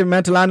 you think the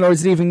amount of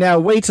landlords leaving now?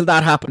 Wait till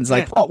that happens.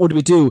 Like, what would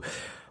we do?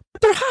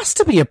 But there has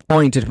to be a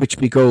point at which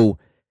we go,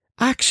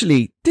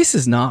 actually, this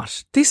is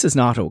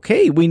not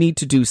okay. We need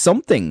to do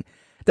something.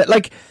 That,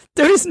 like,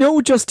 there is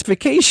no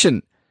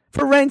justification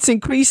for rents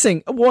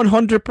increasing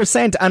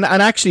 100%. And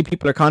actually,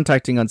 people are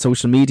contacting on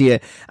social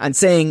media and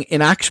saying,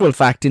 in actual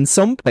fact, in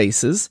some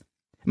places,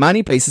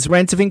 many places,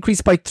 rents have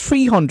increased by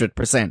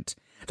 300%.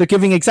 They're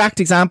giving exact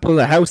example.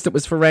 A house that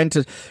was for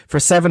rented for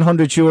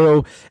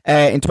 €700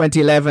 in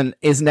 2011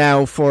 is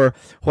now for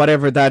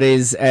whatever that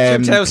is.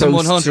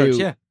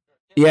 2,100.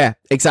 Yeah,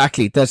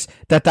 exactly. That's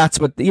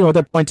what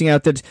they're pointing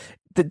out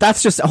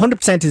that's just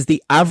 100% is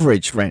the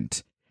average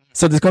rent.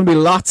 So there's going to be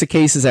lots of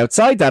cases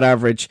outside that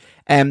average.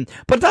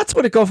 But that's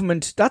what the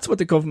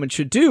government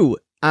should do.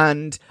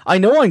 And I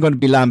know I'm going to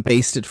be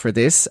lambasted for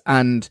this.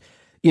 And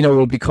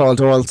will be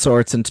called all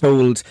sorts and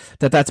told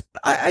that's.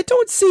 I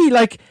don't see,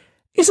 like,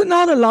 is it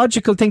not a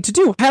logical thing to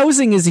do?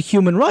 Housing is a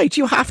human right.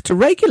 You have to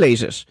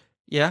regulate it.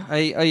 Yeah, I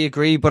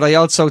agree, but I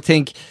also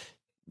think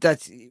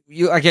that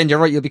you're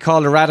right, you'll be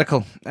called a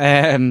radical.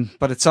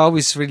 But it's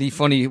always really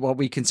funny what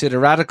we consider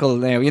radical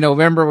now.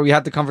 Remember when we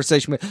had the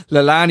conversation with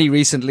Lalani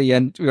recently,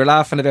 and we were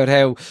laughing about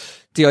how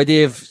the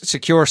idea of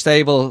secure,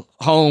 stable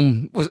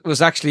home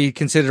was actually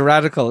considered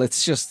radical.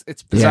 It's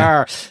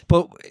bizarre. Yeah.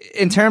 But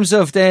in terms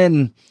of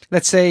then,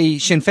 let's say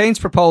Sinn Féin's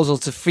proposal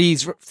to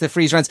freeze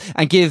rents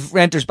and give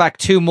renters back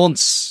 2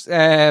 months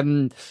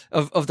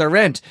of their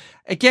rent.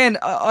 Again,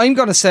 I'm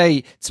going to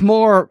say it's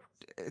more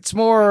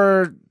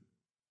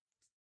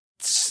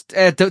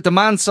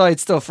demand side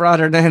stuff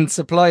rather than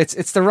supply. It's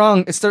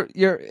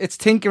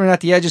tinkering at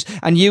the edges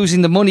and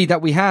using the money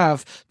that we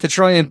have to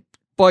try and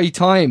buy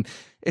time.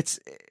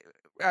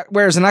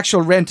 Whereas an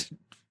actual rent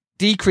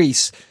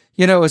decrease,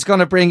 is going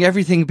to bring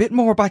everything a bit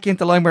more back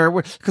into line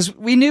because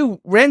we knew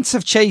rents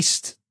have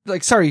chased,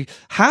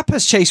 HAP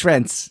has chased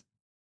rents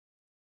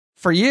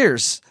for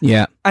years.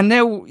 Yeah. And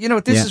now,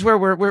 this is where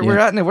we're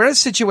at now. We're in a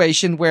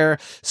situation where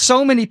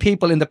so many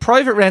people in the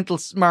private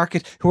rentals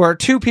market who are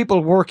 2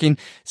 people working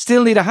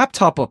still need a HAP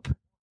top up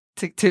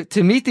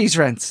to meet these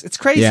rents. It's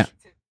crazy. Yeah.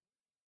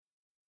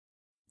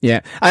 Yeah.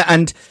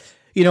 And,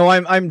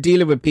 I'm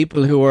dealing with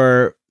people who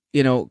are,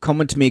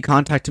 coming to me,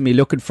 contacting me,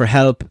 looking for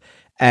help,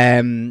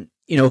 who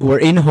are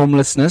in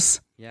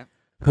homelessness,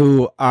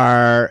 who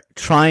are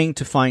trying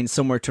to find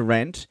somewhere to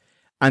rent,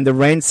 and the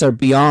rents are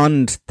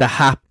beyond the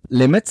HAP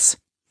limits,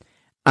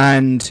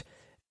 and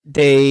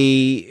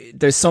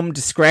there's some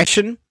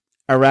discretion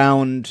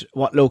around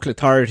what local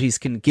authorities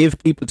can give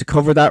people to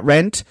cover that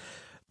rent,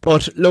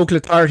 but local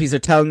authorities are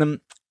telling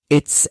them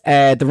it's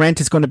the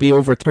rent is going to be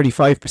over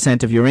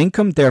 35% of your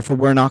income, therefore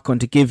we're not going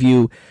to give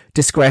you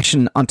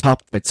discretion on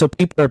top of it. So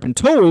people have been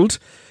told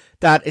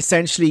that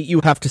essentially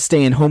you have to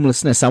stay in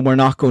homelessness, and we're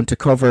not going to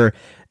cover,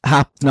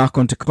 HAP's not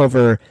going to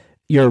cover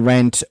your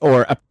rent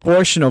or a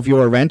portion of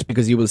your rent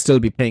because you will still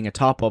be paying a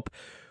top up.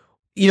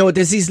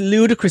 There's these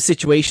ludicrous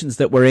situations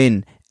that we're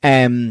in.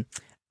 And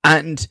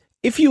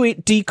if you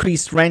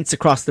decreased rents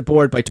across the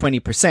board by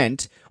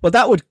 20%, well,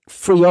 that would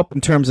free up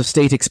in terms of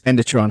state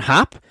expenditure on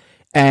HAP.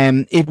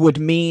 It would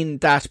mean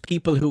that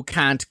people who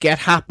can't get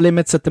HAP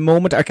limits at the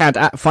moment or can't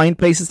find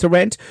places to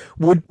rent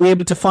would be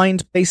able to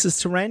find places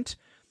to rent.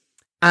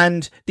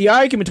 And the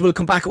argument will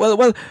come back, well,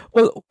 what,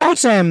 who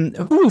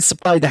will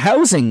supply the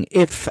housing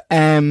if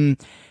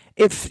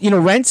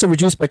rents are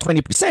reduced by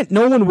 20%?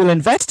 No one will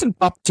invest in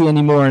property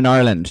anymore in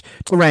Ireland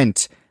to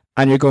rent.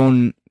 And you're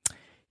going,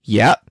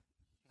 yeah.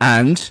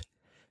 And,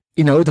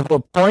 the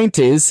whole point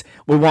is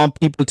we want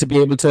people to be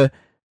able to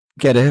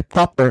get a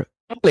proper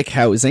public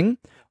housing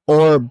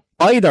or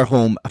buy their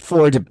home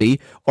affordably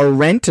or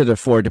rent it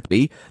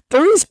affordably.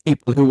 There is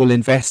people who will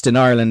invest in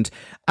Ireland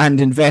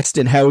and invest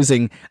in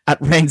housing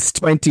at rents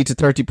 20 to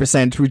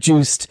 30%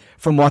 reduced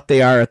from what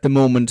they are at the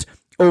moment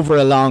over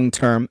a long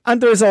term. And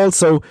there's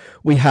also,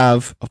 we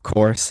have, of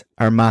course,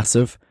 our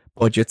massive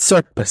budget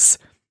surplus,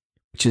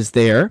 which is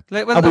there.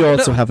 And we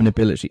also have an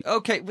ability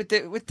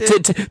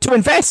to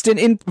invest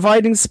in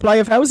providing supply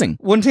of housing.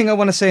 One thing I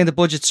want to say in the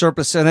budget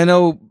surplus, and I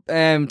know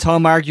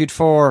Tom argued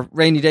for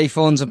rainy day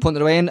funds and putting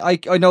it away, and I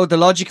know the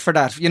logic for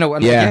that,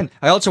 again,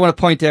 I also want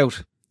to point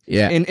out,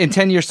 in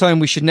 10 years' time,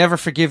 we should never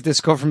forgive this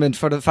government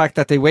for the fact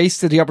that they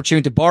wasted the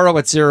opportunity to borrow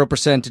at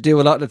 0% to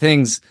do a lot of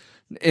things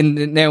in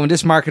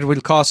this market will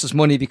cost us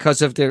money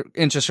because of the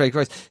interest rate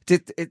rise.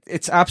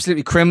 It's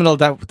absolutely criminal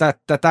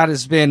that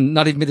has been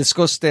not even been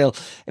discussed still.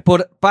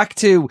 But back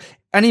to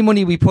any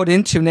money we put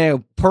into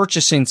now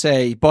purchasing,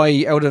 say,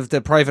 buy out of the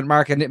private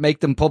market and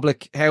make them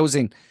public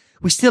housing,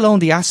 we still own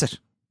the asset.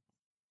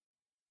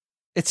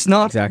 It's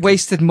not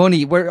wasted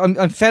money.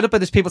 I'm fed up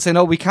with this. People saying,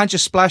 "Oh, we can't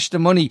just splash the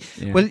money."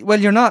 Yeah. Well,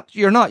 you're not.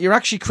 You're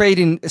actually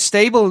creating a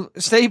stable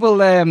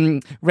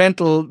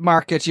rental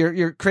market.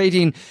 You're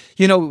creating,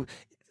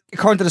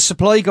 according to the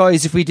supply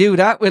guys, if we do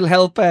that, will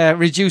help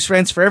reduce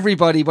rents for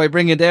everybody by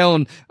bringing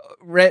down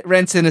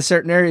rents in a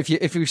certain area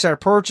if we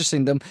start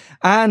purchasing them.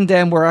 And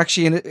then we're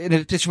actually in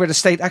a position where the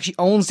state actually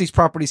owns these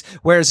properties.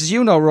 Whereas, as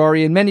you know,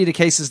 Rory, in many of the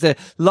cases, the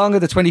longer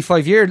the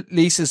 25-year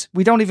leases,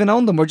 we don't even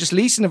own them. We're just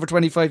leasing them for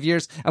 25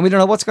 years and we don't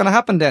know what's going to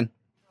happen then.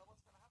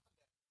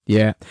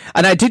 Yeah.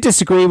 And I do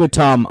disagree with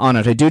Tom on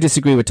it. I do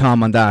disagree with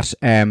Tom on that.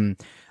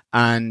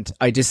 And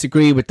I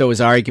disagree with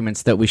those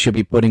arguments that we should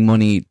be putting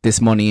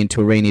this money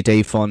into a rainy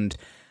day fund.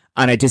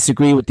 And I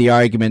disagree with the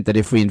argument that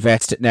if we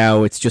invest it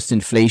now, it's just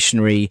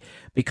inflationary.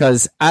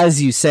 Because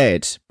as you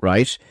said,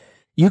 right,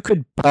 you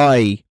could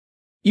buy,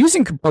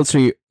 using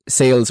compulsory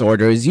sales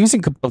orders, using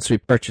compulsory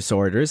purchase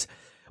orders,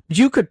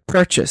 you could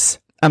purchase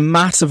a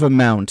massive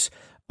amount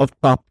of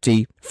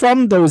property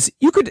from those.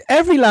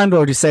 Every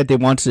landlord who said they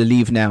wanted to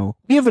leave now,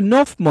 we have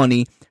enough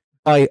money to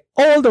buy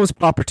all those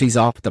properties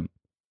off them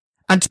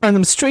and turn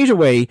them straight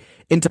away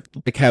into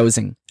public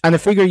housing. And a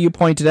figure you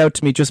pointed out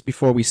to me just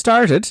before we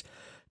started,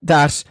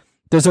 that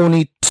there's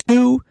only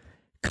 2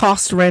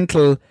 cost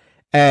rental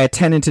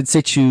tenant in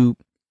situ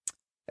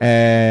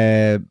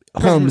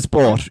homes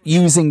bought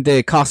using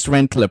the cost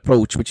rental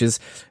approach, which is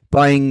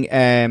buying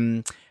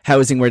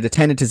housing where the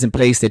tenant is in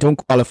place. They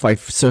don't qualify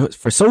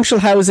for social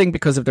housing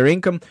because of their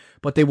income,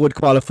 but they would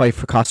qualify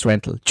for cost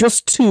rental.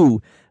 Just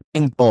 2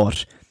 being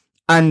bought.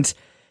 And,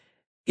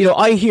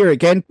 I hear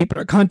again, people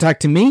are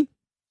contacting me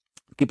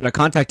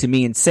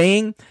and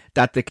saying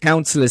that the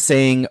council is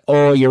saying,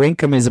 oh, your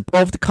income is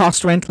above the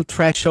cost rental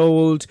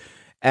threshold.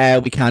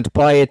 We can't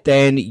buy it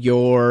then.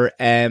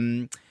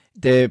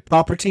 The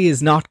property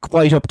is not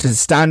quite up to the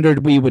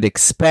standard we would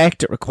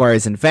expect. It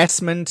requires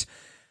investment.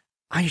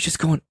 And you're just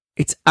going,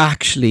 it's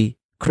actually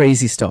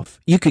crazy stuff.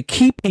 You could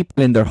keep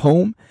people in their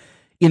home.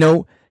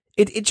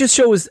 It just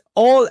shows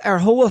our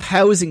whole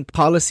housing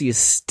policy is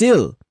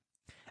still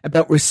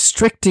about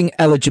restricting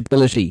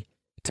eligibility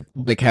to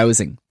public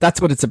housing. That's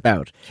what it's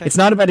about. Okay. It's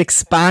not about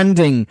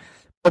expanding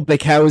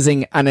public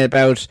housing and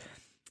about,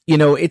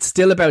 it's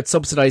still about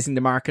subsidising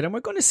the market. And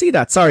we're going to see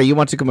that. Sorry, you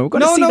want to come in. We're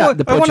going to see that in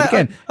the budget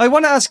again. I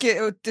want to ask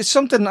you, there's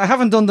something, I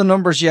haven't done the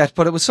numbers yet,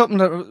 but it was something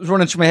that was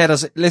running through my head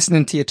as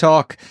listening to you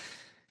talk.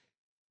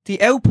 The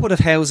output of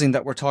housing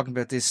that we're talking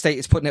about, the state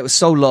is putting out, was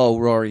so low,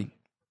 Rory.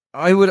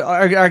 I would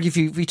argue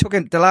if we took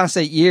it the last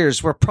 8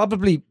 years, we're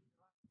probably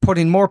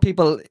putting more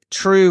people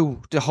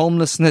through the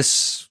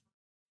homelessness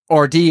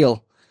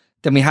ordeal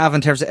than we have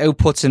in terms of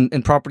outputs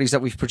in properties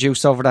that we've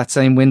produced over that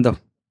same window.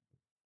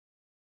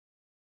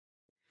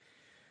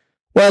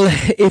 Well,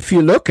 if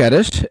you look at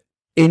it,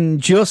 in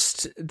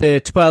just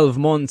the 12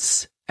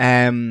 months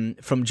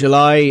from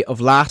July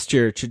of last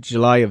year to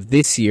July of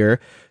this year,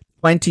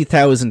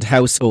 20,000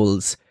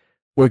 households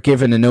were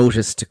given a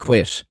notice to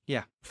quit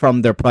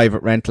from their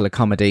private rental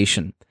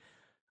accommodation.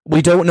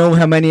 We don't know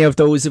how many of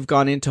those have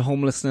gone into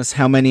homelessness,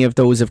 how many of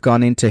those have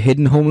gone into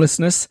hidden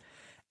homelessness.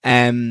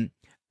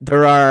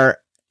 There are,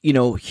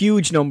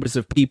 huge numbers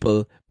of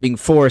people being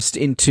forced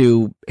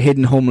into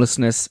hidden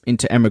homelessness,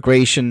 into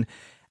emigration.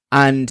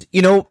 And,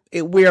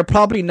 we are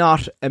probably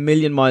not a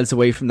million miles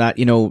away from that,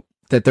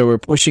 that they were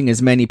pushing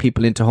as many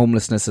people into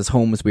homelessness as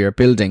homes we are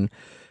building.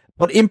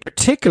 But in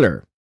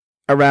particular,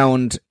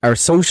 around our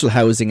social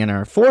housing and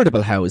our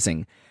affordable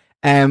housing,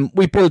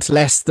 we built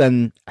less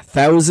than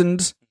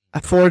 1,000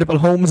 affordable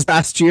homes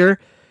last year.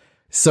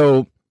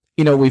 So,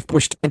 we've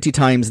pushed 20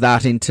 times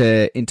that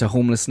into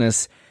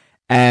homelessness.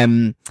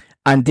 And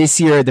this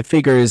year, the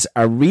figures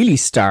are really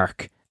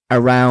stark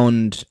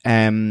around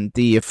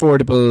the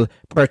affordable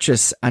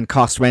purchase and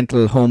cost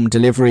rental home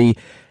delivery.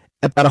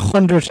 About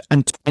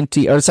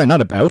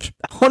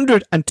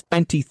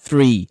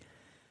 123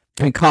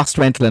 cost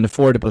rental and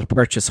affordable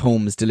purchase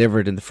homes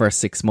delivered in the first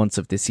 6 months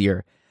of this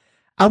year.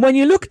 And when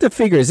you look at the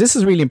figures, this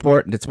is really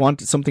important. It's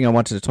something I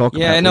wanted to talk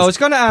about. Yeah, no, I was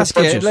going to ask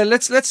you.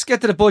 Let's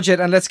get to the budget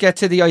and let's get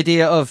to the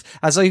idea of,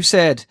 as I've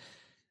said,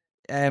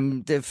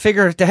 the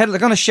figure, they're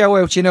going to show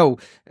out,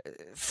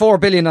 4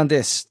 billion on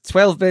this,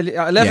 12 billion,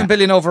 11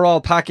 billion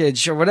overall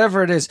package or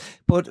whatever it is.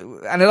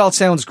 And it all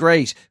sounds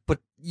great, but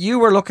you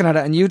were looking at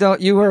it and you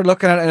were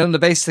looking at it on the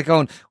basis of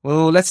going,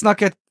 well, let's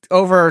not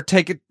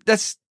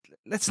let's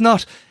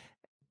not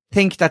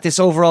think that this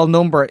overall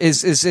number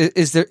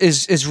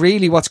is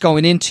really what's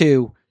going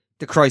into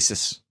the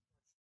crisis.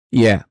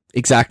 Yeah,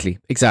 exactly.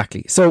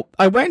 So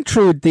I went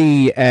through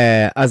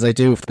as I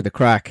do for the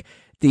crack,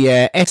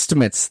 the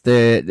estimates,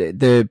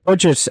 the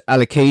budget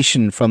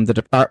allocation from the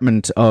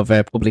Department of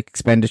Public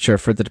Expenditure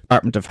for the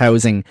Department of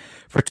Housing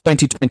for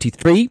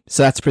 2023.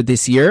 So that's for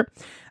this year.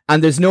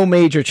 And there's no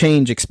major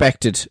change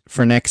expected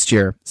for next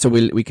year. So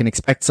we can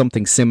expect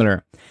something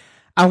similar.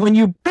 And when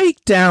you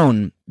break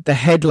down the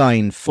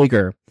headline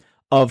figure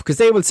because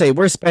they will say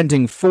we're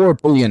spending 4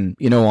 billion,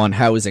 on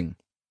housing.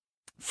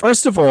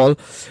 First of all,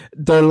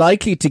 they're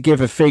likely to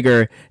give a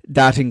figure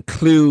that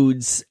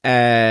includes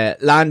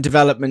land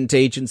development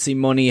agency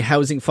money,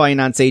 housing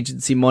finance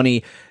agency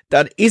money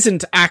that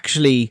isn't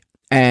actually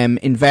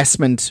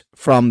investment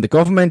from the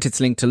government. It's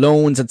linked to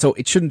loans, and so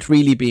it shouldn't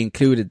really be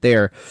included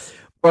there.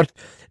 But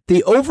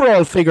the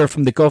overall figure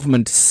from the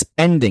government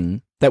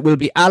spending that will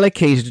be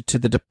allocated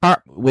to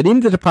within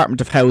the Department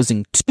of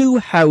Housing to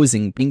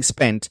housing being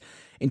spent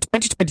in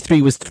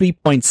 2023 was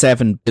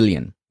 3.7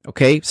 billion.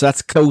 Okay, so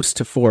that's close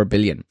to 4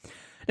 billion.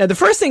 Now, the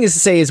first thing is to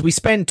say is we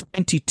spend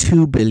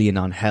 22 billion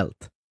on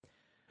health.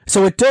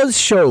 So it does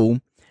show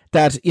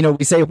that,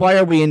 we say, why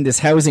are we in this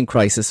housing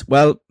crisis?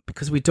 Well,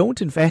 because we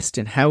don't invest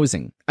in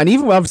housing. And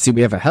even obviously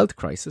we have a health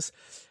crisis.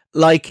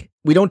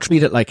 We don't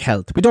treat it like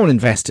health. We don't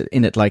invest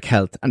in it like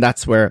health. And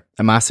that's where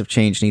a massive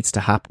change needs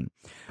to happen.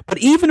 But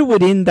even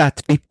within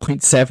that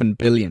 3.7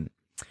 billion,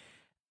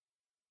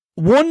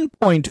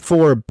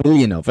 1.4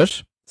 billion of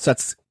it, so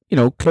that's,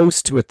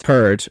 close to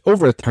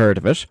over a third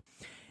of it,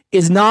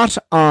 is not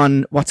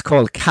on what's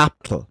called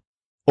capital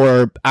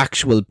or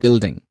actual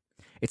building.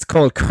 It's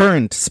called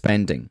current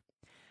spending.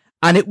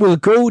 And it will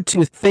go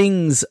to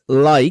things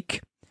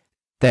like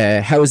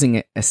the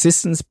housing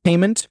assistance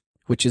payment,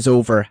 which is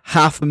over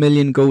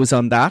 500,000 goes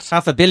on that.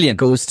 500 million.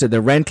 Goes to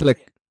the rental.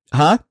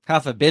 Huh?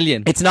 500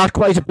 million. It's not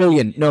quite a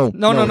billion. No.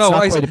 No. It's not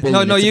quite a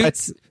billion. No,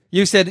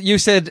 You said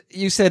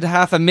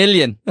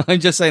 500,000. I'm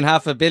just saying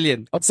 500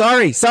 million. Oh,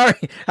 sorry.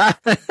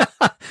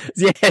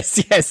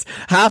 yes.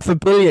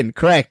 500 million.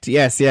 Correct.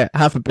 Yes. Yeah.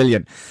 500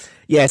 million.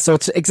 Yeah. So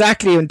it's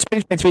exactly in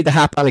 2023, the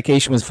HAP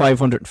allocation was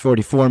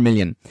 544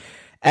 million.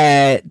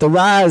 The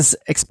RAS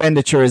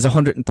expenditure is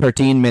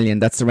 113 million.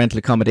 That's the rental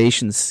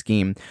accommodation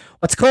scheme.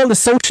 What's called the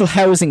social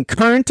housing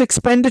current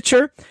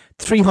expenditure,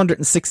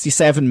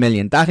 367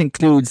 million. That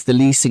includes the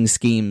leasing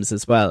schemes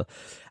as well.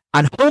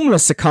 And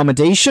homeless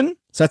accommodation,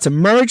 so that's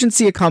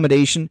emergency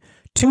accommodation,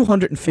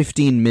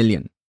 215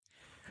 million.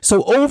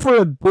 So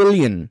over $1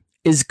 billion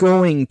is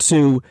going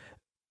to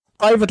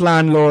private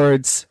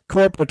landlords,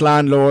 corporate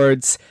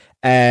landlords,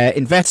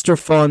 investor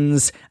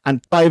funds,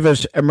 and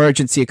private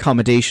emergency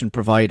accommodation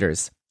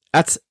providers.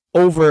 That's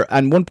over,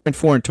 and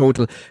 1.4 in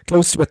total,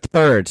 close to a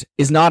third,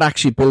 is not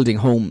actually building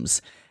homes.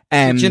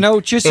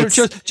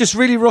 Just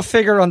really rough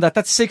figure on that.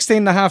 That's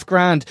 16.5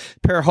 grand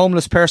per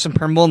homeless person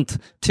per month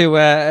to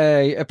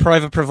a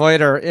private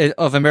provider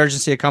of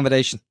emergency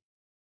accommodation.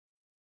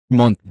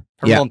 Month.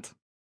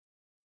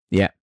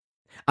 Yeah.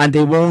 And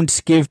they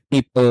won't give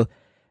people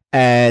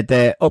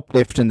the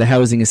uplift and the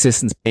housing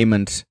assistance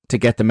payment to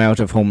get them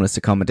out of homeless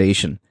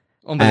accommodation.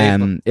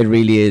 Unbelievable. It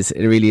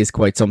really is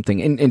quite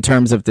something in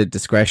terms of the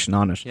discretion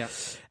on it. Yeah.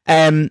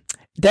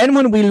 Then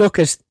when we look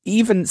at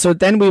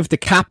then we have the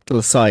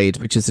capital side,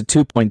 which is a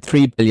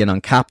 2.3 billion on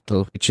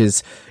capital, which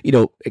is,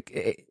 you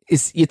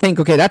think,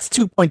 okay, that's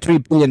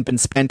 2.3 billion been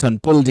spent on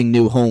building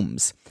new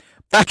homes.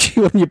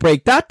 Actually, when you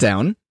break that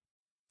down,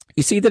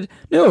 you see that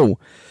no.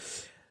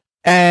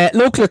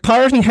 Local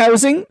authority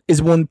housing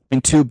is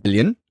 1.2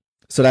 billion.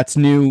 So that's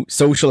new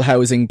social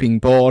housing being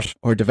bought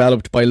or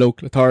developed by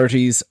local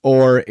authorities,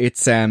 or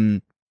it's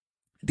the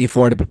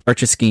affordable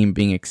purchase scheme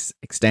being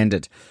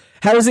extended.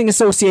 Housing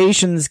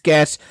associations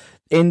get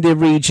in the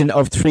region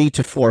of 300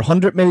 to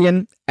 400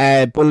 million,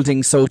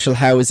 building social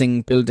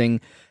housing,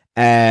 building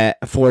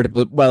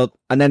affordable. Well,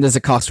 and then there's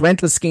a cost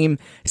rental scheme.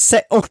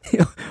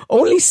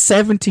 Only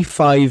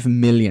 75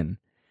 million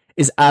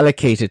is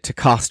allocated to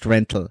cost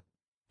rental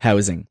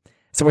housing.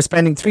 So we're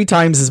spending 3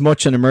 times as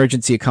much on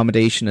emergency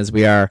accommodation as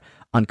we are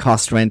on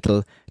cost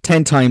rental,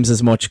 10 times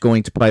as much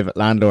going to private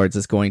landlords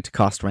as going to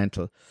cost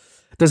rental.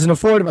 There's an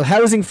affordable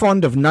housing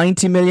fund of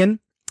 90 million.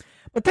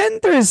 But then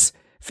there's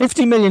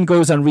 50 million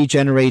goes on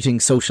regenerating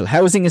social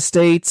housing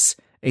estates,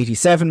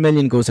 87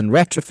 million goes on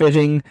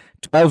retrofitting,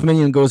 12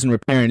 million goes on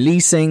repair and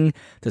leasing.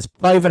 There's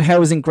private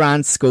housing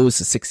grants goes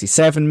to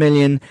 67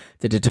 million.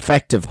 The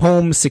defective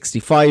home,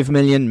 65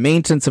 million.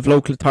 Maintenance of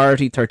local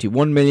authority,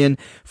 31 million.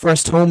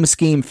 First home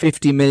scheme,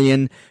 50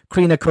 million.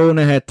 Creena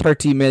Conaha,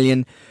 30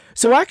 million.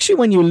 So actually,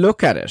 when you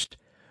look at it,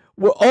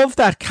 of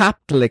that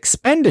capital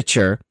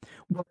expenditure,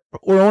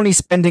 we're only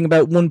spending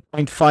about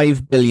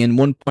 1.5 billion,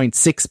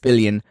 1.6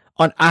 billion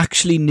on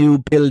actually new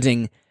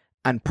building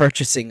and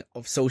purchasing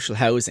of social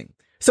housing.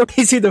 So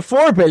you see the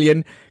 4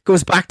 billion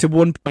goes back to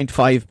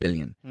 1.5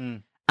 billion.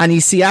 And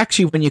you see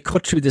actually when you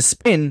cut through the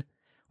spin,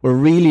 we're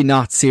really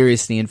not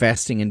seriously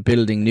investing in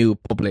building new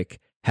public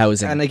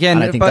housing. And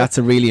again, I think that's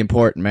a really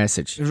important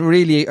message.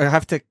 Really, I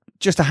have to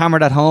just to hammer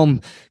that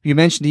home. You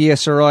mentioned the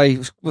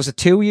ESRI. Was it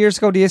 2 years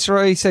ago? The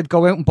ESRI said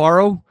go out and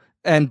borrow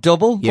and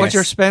double what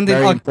you're spending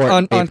on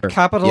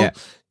capital. Yeah.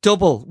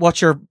 Double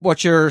what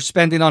you're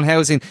spending on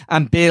housing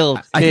and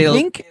build. I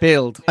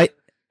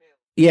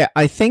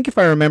think if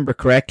I remember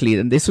correctly,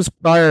 and this was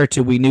prior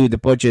to we knew the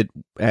budget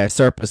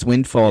surplus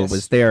windfall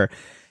was there,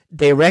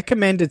 they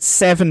recommended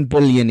 7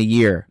 billion a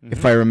year,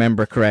 if I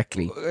remember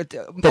correctly.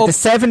 The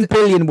 7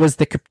 billion was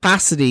the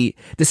capacity,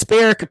 the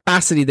spare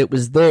capacity that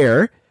was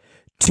there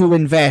to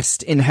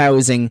invest in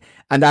housing,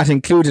 and that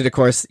included, of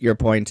course, your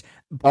point,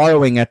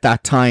 borrowing at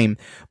that time.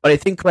 But I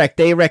think correct,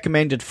 they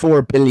recommended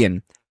 4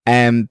 billion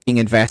being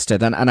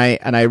invested, and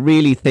I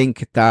really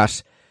think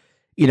that,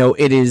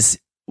 it is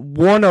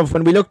one of,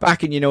 when we look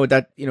back and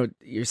that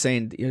you're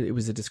saying it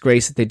was a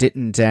disgrace that they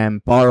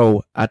didn't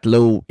borrow at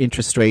low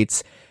interest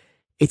rates.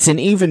 It's an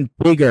even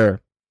bigger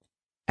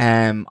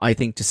I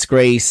think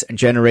disgrace and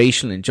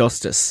generational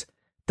injustice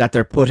that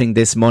they're putting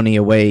this money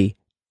away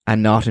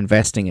and not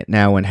investing it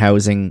now in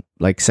housing,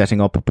 like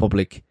setting up a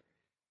public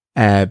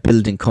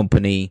building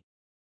company,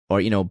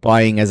 or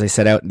buying, as I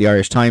said out in the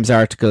Irish Times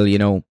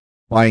article,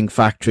 buying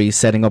factories,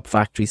 setting up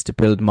factories to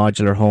build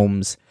modular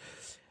homes.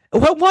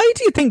 Well, why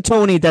do you think,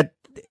 Tony, that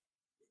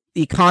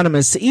the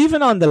economists,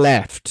 even on the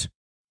left,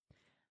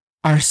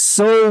 are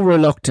so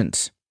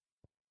reluctant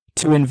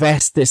to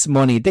invest this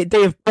money?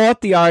 They have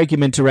brought the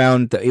argument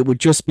around that it would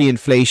just be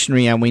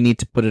inflationary and we need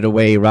to put it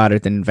away rather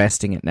than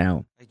investing it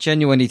now. I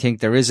genuinely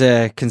think there is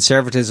a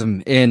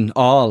conservatism in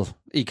all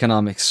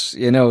economics.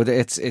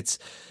 It's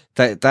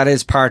that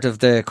is part of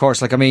the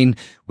course. Like, I mean,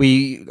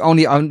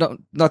 I'm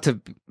not to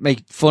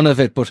make fun of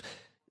it, but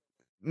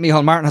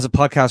Micheál Martin has a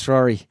podcast,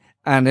 Rory,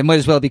 and it might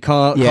as well be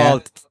called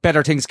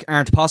Better Things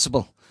Aren't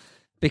Possible.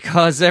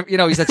 Because,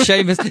 he's had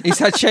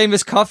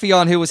Seamus Coffey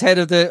on, who was head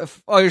of the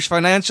Irish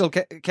Financial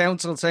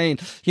Council, saying,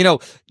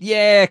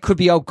 it could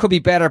be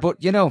better, but,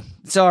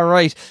 it's all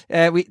right.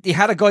 He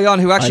had a guy on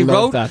who actually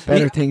wrote that.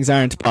 Better things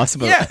aren't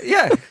possible.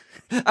 Yeah.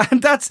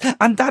 And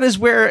that is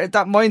where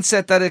that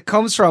mindset that it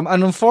comes from.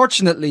 And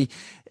unfortunately,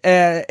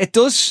 it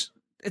does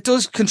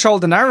control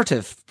the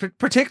narrative,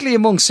 particularly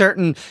among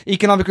certain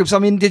economic groups. I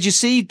mean, did you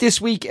see this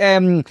week,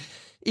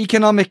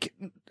 economic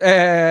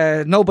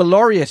Nobel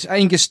laureate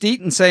Angus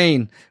Deaton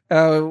saying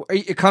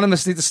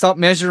economists need to stop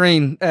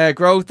measuring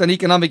growth and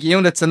economic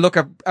units and look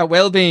at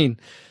well-being?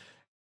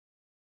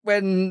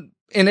 When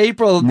in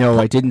April... No,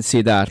 I didn't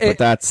see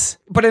that,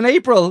 But in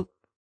April,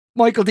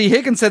 Michael D.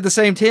 Higgins said the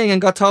same thing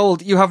and got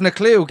told, you haven't a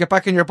clue, get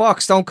back in your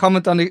box, don't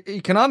comment on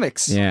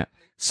economics. Yeah.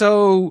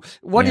 So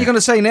what are you going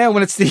to say now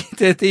when it's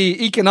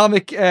the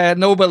economic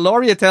Nobel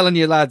laureate telling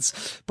you,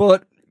 lads?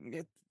 But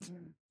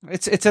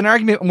it's an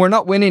argument and we're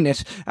not winning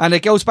it. And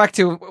it goes back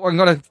to, I'm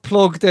going to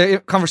plug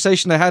the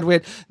conversation I had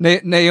with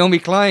Naomi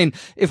Klein.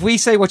 If we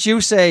say what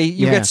you say,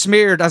 you get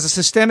smeared as a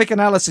systemic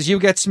analysis. You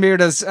get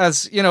smeared as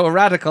a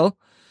radical.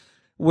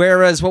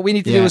 Whereas what we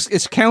need to do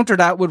is counter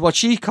that with what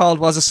she called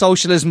was a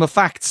socialism of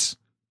facts.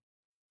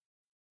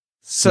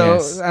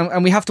 So,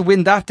 and we have to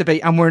win that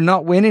debate, and we're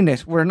not winning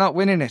it. We're not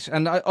winning it.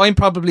 And I'm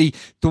probably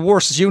the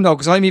worst, as you know,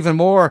 because I'm even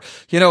more,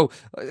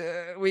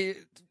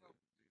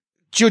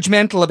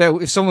 judgmental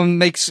about if someone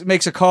makes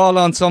a call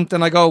on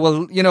something. I go,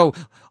 well,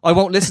 I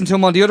won't listen to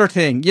him on the other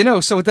thing,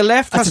 So the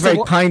left has a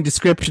very kind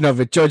description of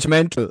it,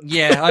 judgmental.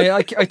 Yeah,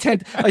 I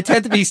tend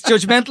to be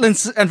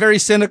judgmental and very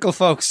cynical,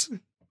 folks.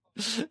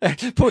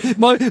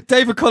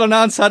 David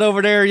Cullinan sat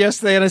over there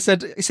yesterday, and he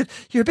said,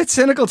 "You're a bit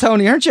cynical,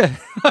 Tony, aren't you?"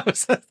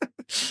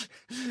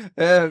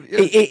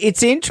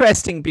 It's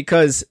interesting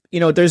because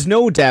there's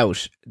no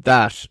doubt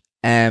that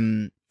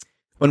when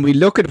we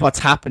look at what's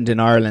happened in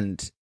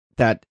Ireland,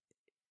 that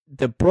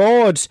the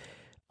broad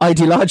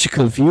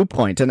ideological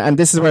viewpoint, and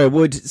this is where I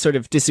would sort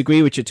of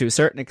disagree with you to a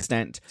certain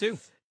extent,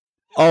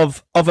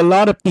 of a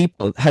lot of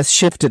people has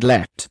shifted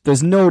left.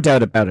 There's no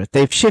doubt about it.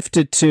 They've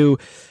shifted to,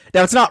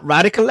 now it's not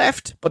radical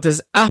left, but there's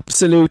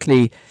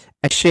absolutely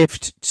a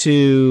shift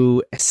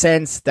to a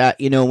sense that,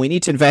 we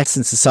need to invest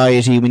in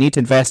society. We need to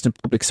invest in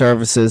public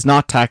services,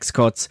 not tax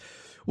cuts.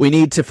 We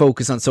need to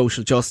focus on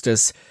social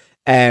justice.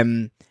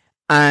 And,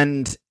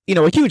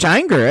 a huge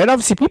anger. And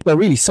obviously people are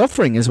really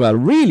suffering as well,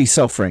 really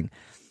suffering.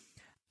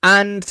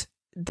 And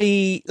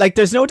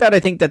there's no doubt, I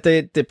think, that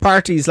the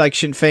parties like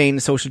Sinn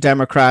Féin, Social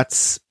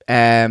Democrats,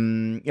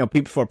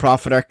 People for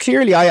Profit are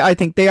clearly, I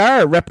think they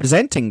are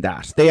representing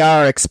that. They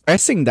are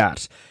expressing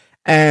that.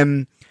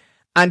 And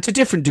to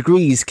different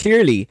degrees,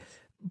 clearly.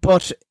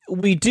 But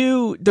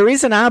there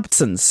is an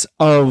absence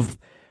of,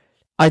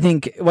 I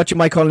think, what you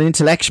might call an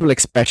intellectual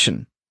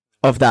expression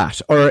of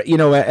that, or,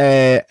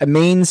 a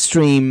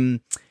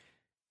mainstream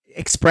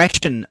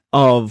expression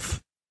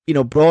of,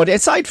 broad,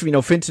 aside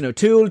from, Fintan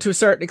O'Toole to a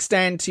certain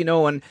extent,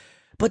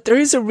 but there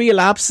is a real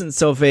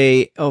absence of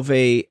a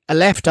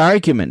left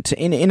argument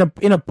in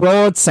a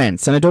broad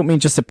sense. And I don't mean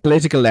just a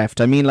political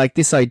left. I mean, like,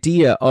 this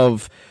idea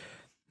of,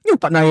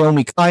 what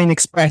Naomi Klein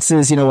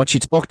expresses, what she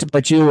talked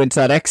about you into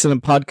that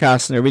excellent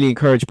podcast, and I really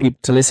encourage people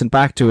to listen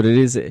back to it.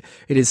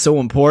 It is so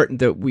important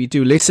that we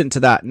do listen to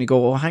that and you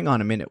go, oh, hang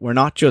on a minute. We're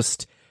not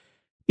just,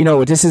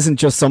 this isn't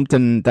just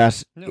something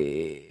that,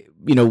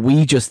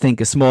 we just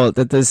think is small,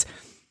 that there's,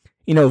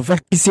 very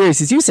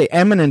serious, as you say,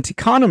 eminent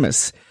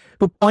economists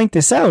who point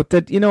this out,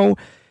 that,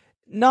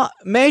 not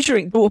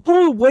measuring the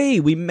whole way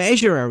we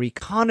measure our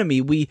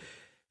economy,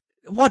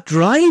 what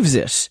drives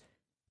it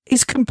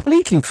is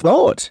completely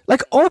flawed,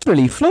 like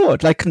utterly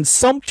flawed, like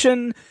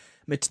consumption,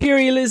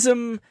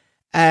 materialism,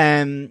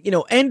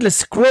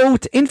 endless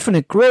growth,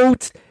 infinite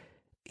growth,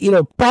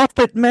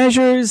 profit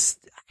measures.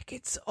 Like,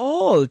 it's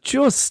all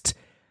just,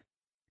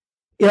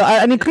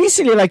 and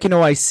increasingly,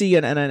 I see,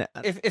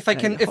 if I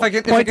can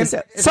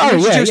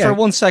introduce for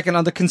 1 second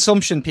on the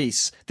consumption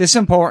piece. This is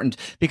important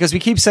because we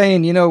keep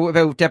saying,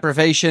 about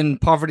deprivation,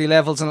 poverty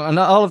levels, and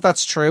all of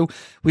that's true.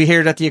 We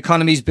hear that the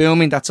economy's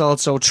booming. That's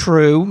also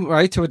true,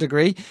 right, to a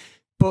degree.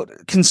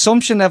 But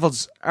consumption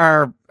levels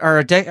are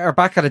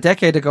back at a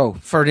decade ago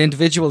for the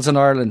individuals in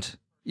Ireland.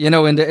 In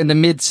the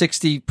mid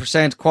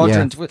 60%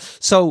 quadrant. Yeah.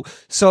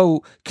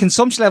 So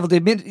consumption level, the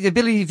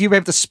ability of you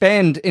able to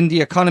spend in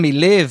the economy,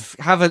 live,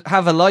 have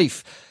a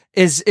life,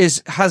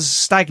 has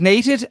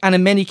stagnated, and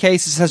in many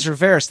cases has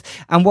reversed.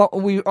 And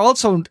what we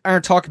also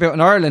aren't talking about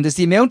in Ireland is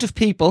the amount of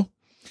people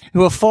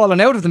who have fallen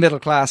out of the middle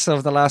class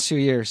over the last few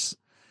years.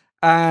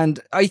 And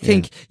I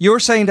think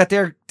you're saying that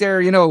they're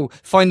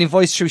finding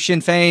voice through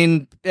Sinn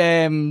Féin,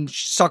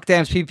 Soc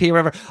Dems, PP,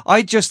 whatever.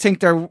 I just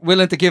think they're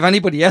willing to give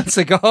anybody else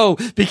a go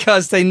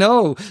because they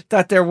know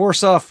that they're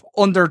worse off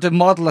under the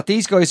model that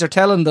these guys are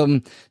telling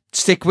them,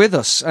 stick with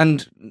us,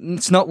 and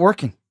it's not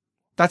working.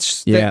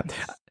 That's no,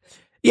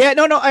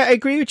 I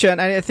agree with you,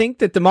 and I think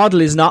that the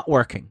model is not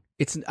working.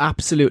 It's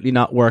absolutely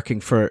not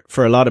working for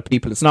a lot of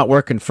people. It's not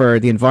working for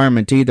the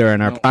environment either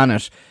and our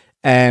planet.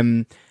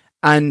 And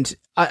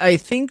I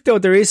think, though,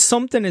 there is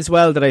something as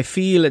well that I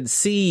feel and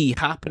see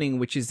happening,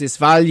 which is this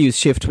values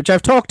shift, which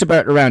I've talked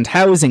about around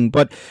housing,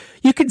 but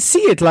you can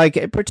see it,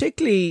 like,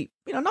 particularly,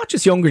 not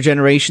just younger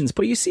generations,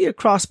 but you see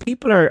across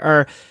people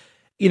are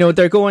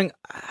they're going,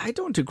 I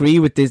don't agree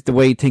with this, the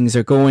way things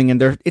are going.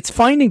 And it's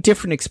finding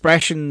different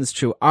expressions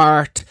through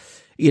art,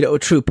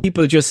 through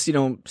people just,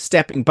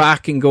 stepping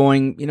back and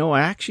going,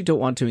 I actually don't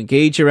want to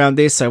engage around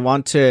this. I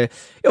want to,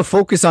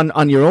 focus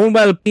on your own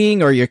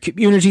well-being or your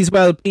community's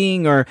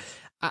well-being.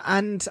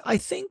 And I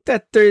think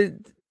that the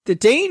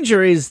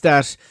danger is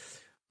that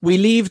we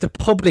leave the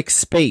public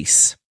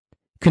space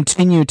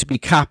continue to be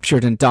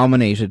captured and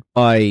dominated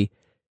by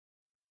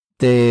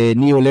the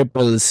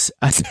neoliberals,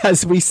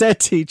 as we said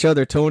to each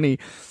other, Tony,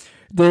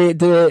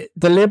 the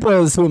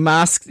liberals the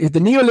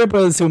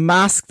neoliberals who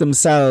mask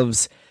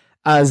themselves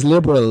as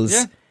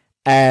liberals,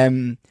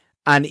 and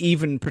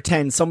even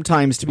pretend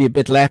sometimes to be a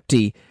bit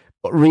lefty,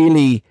 but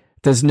really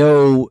there's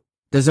no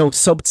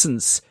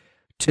substance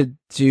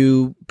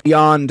to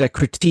beyond a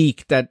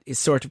critique that is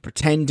sort of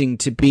pretending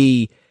to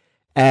be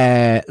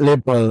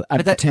liberal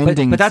and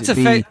pretending. But that's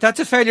that's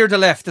a failure of the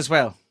left as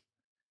well.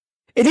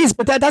 It is,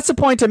 but that's the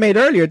point I made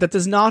earlier, that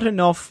there's not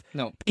enough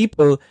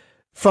people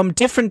from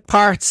different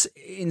parts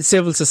in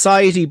civil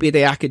society, be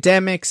they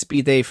academics,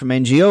 be they from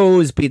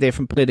NGOs, be they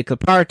from political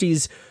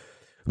parties,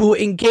 who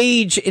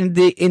engage in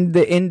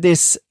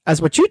this,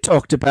 as what you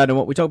talked about and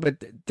what we talked about,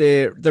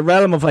 the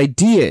realm of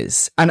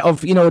ideas and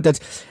of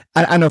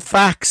and of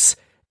facts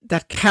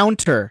that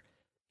counter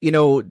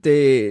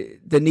the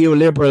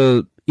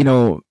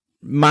neoliberal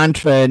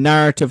mantra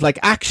narrative, like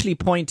actually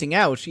pointing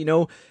out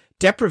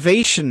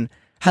deprivation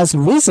has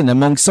risen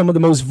among some of the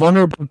most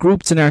vulnerable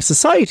groups in our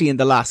society in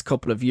the last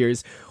couple of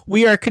years.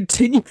 We are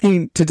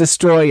continuing to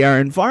destroy our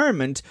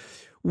environment.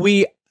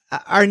 We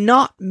are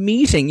not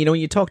meeting,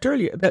 you talked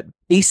earlier about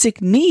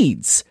basic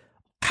needs,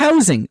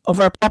 housing of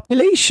our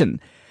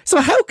population. So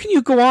how can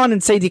you go on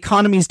and say the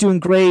economy is doing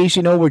great,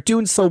 we're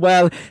doing so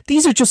well?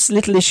 These are just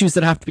little issues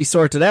that have to be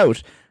sorted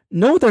out.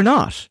 No, they're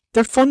not.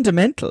 They're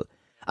fundamental.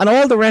 And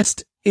all the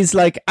rest is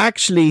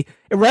actually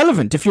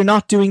irrelevant if you're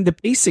not doing the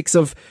basics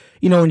of,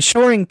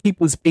 ensuring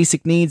people's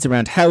basic needs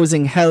around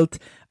housing, health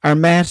are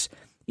met,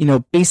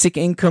 basic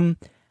income.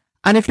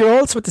 And if you're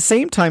also at the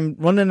same time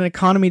running an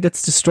economy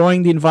that's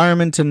destroying the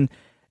environment and,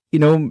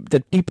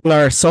 that people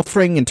are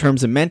suffering in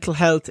terms of mental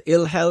health,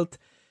 ill health.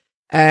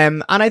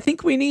 And I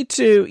think we need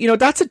to,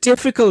 that's a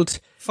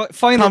difficult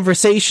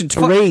conversation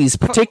to raise,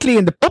 particularly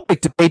in the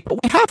public debate, but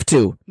we have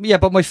to. Yeah,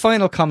 but my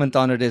final comment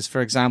on it is, for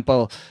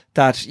example,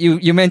 that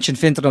you mentioned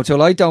Fintan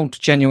O'Toole. I don't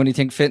genuinely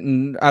think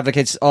Fintan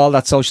advocates all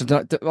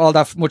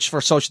that much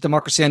for social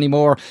democracy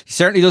anymore. He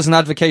certainly doesn't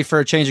advocate for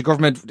a change of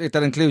government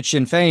that includes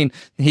Sinn Féin.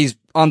 He's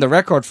on the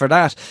record for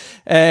that.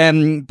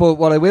 But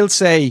what I will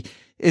say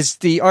is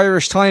the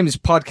Irish Times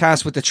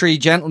podcast with the three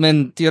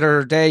gentlemen the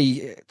other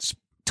day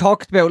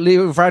talked about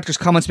Leo Varadkar's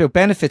comments about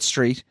Benefit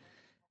Street.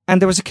 And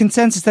there was a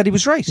consensus that he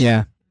was right.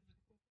 Yeah.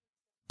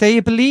 They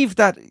believe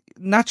that,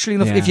 naturally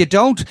enough,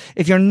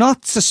 if you're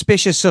not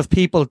suspicious of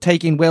people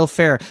taking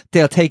welfare,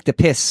 they'll take the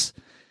piss.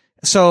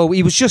 So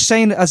he was just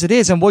saying it as it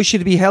is, and why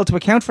should he be held to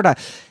account for that?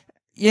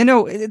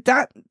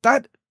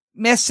 That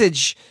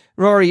message,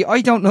 Rory,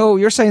 I don't know.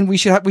 You're saying we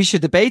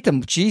should debate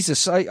them.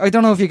 Jesus, I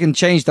don't know if you can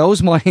change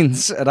those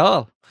minds at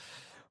all.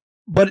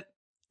 But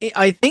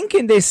I think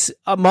in this,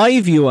 my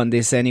view on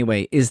this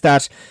anyway, is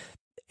that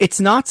it's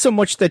not so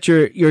much that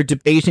you're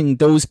debating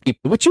those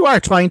people, which you are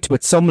trying to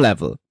at some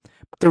level.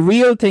 But the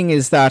real thing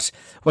is that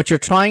what you're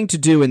trying to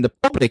do in the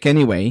public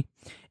anyway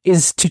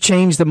is to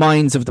change the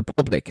minds of the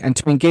public and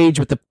to engage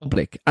with the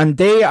public. And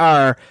they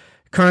are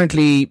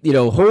currently,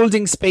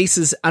 holding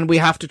spaces, and we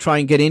have to try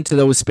and get into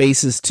those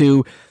spaces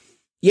to,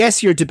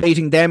 yes, you're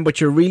debating them, but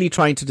you're really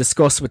trying to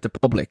discuss with the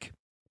public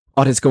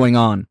what is going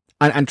on.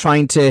 And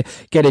trying to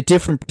get a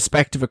different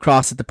perspective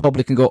across at the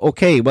public and go,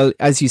 okay, well,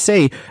 as you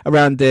say,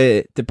 around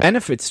the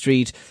Benefit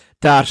Street,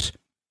 that,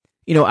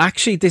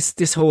 actually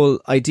this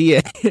whole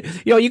idea,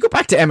 you go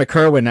back to Emma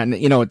Kerwin and,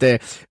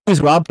 who's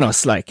robbing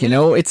us,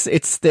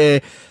 it's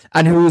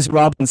and who's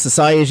robbing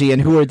society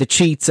and who are the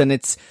cheats, and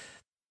it's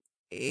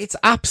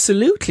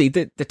absolutely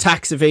the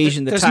tax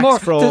evasion, the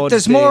tax fraud.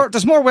 There's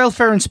more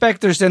welfare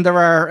inspectors than there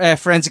are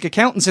forensic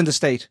accountants in the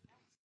state.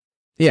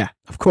 Yeah,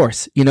 of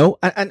course,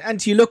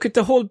 and you look at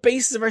the whole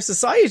basis of our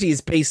society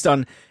is based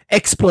on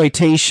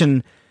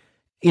exploitation,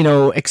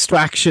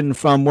 extraction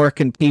from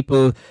working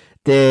people,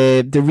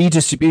 the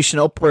redistribution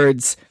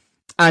upwards.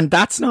 And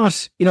that's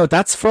not,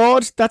 that's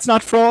fraud. That's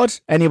not fraud.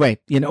 Anyway,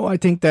 I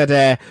think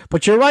that,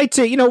 but you're right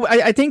to,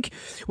 I think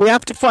we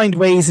have to find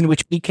ways in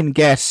which we can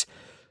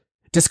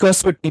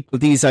discuss with people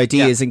these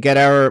ideas and get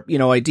our,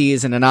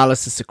 ideas and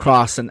analysis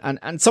across.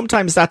 And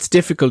sometimes that's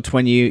difficult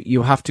when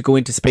you have to go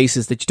into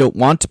spaces that you don't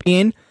want to be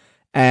in.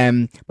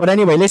 But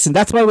anyway, listen,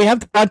 that's why we have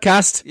the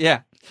podcast.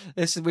 Yeah.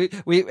 Listen,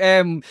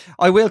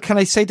 can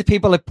I say to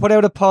people, I put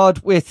out a pod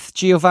with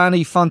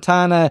Giovanni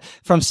Fontana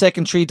from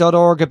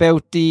secondtree.org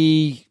about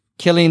the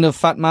killing of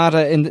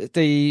Fatmata, and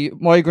the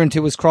migrant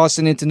who was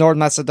crossing into North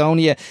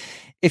Macedonia.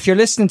 If you're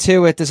listening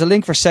to it, there's a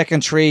link for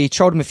Second Tree.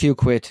 Throw them a few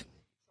quid.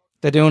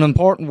 They're doing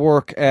important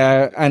work,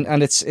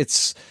 and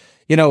it's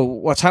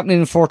what's happening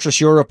in Fortress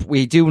Europe,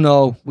 we do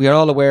know, we are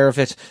all aware of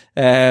it.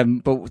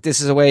 But this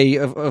is a way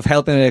of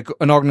helping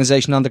an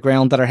organisation on the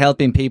ground that are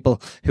helping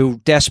people who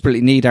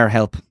desperately need our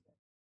help.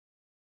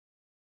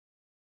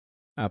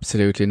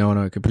 Absolutely. No,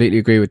 I completely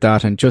agree with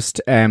that. And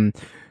just,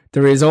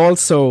 there is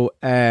also,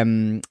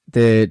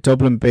 the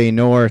Dublin Bay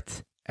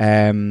North,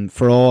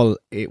 for all,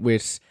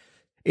 is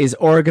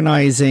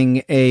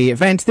organising a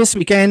event this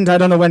weekend. I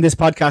don't know when this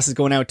podcast is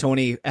going out,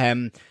 Tony,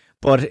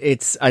 but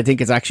I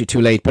think it's actually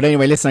too late. But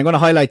anyway, listen, I'm going to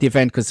highlight the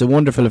event because it's a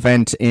wonderful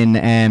event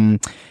in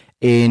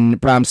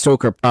Bram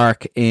Stoker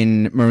Park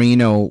in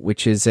Marino,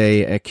 which is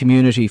a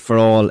community for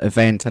all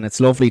event, and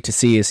it's lovely to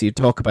see as you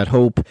talk about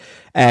hope.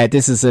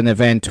 This is an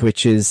event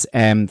which is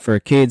for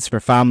kids, for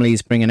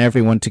families, bringing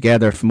everyone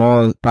together from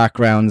all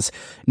backgrounds,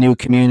 new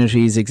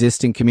communities,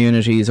 existing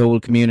communities,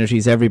 old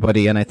communities,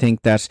 everybody. And I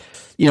think that,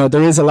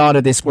 there is a lot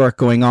of this work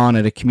going on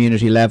at a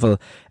community level,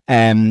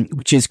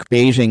 which is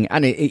creating a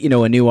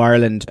new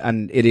Ireland,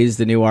 and it is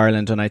the new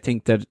Ireland. And I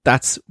think that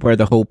that's where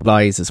the hope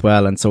lies as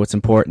well. And so it's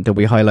important that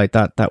we highlight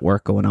that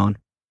work going on.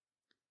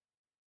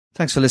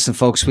 Thanks for listening,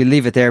 folks. We'll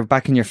leave it there.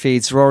 Back in your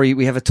feeds. Rory,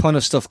 we have a ton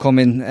of stuff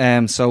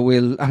coming. So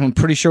I'm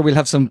pretty sure we'll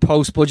have some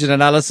post-budget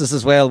analysis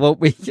as well, won't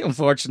we?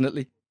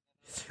 Unfortunately.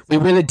 We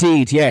will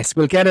indeed, yes.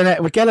 We'll get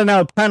an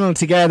old panel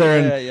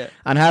together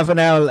and have an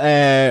old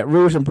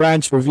root and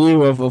branch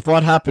review of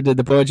what happened in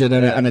the budget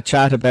and a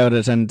chat about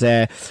it. And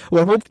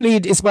we're hopefully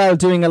as well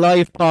doing a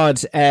live pod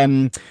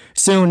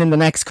soon in the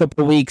next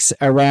couple of weeks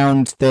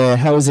around the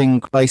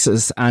housing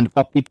crisis and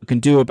what people can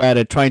do about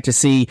it, trying to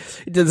see.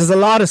 There's a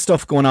lot of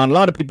stuff going on, a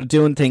lot of people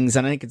doing things,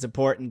 and I think it's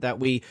important that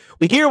we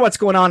hear what's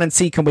going on and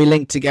see can we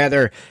link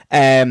together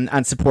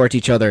and support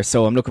each other.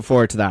 So I'm looking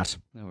forward to that.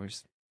 No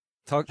worries.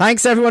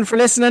 Thanks everyone for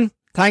listening.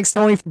 Thanks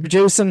Tony for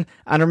producing,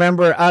 and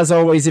remember, as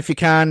always, if you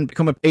can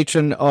become a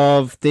patron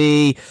of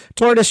the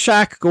Tortoise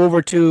Shack, go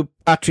over to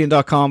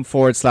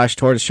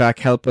patreon.com/Tortoise Shack.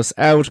 Help us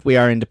out. We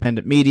are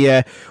independent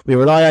media. We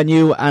rely on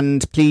you,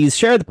 and please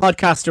share the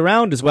podcast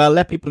around as well.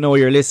 Let people know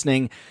you're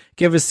listening.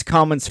 Give us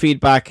comments,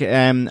 feedback,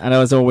 and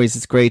as always,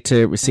 it's great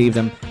to receive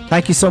them.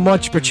 Thank you so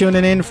much for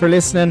tuning in, for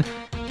listening.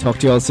 Talk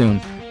to you all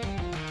soon.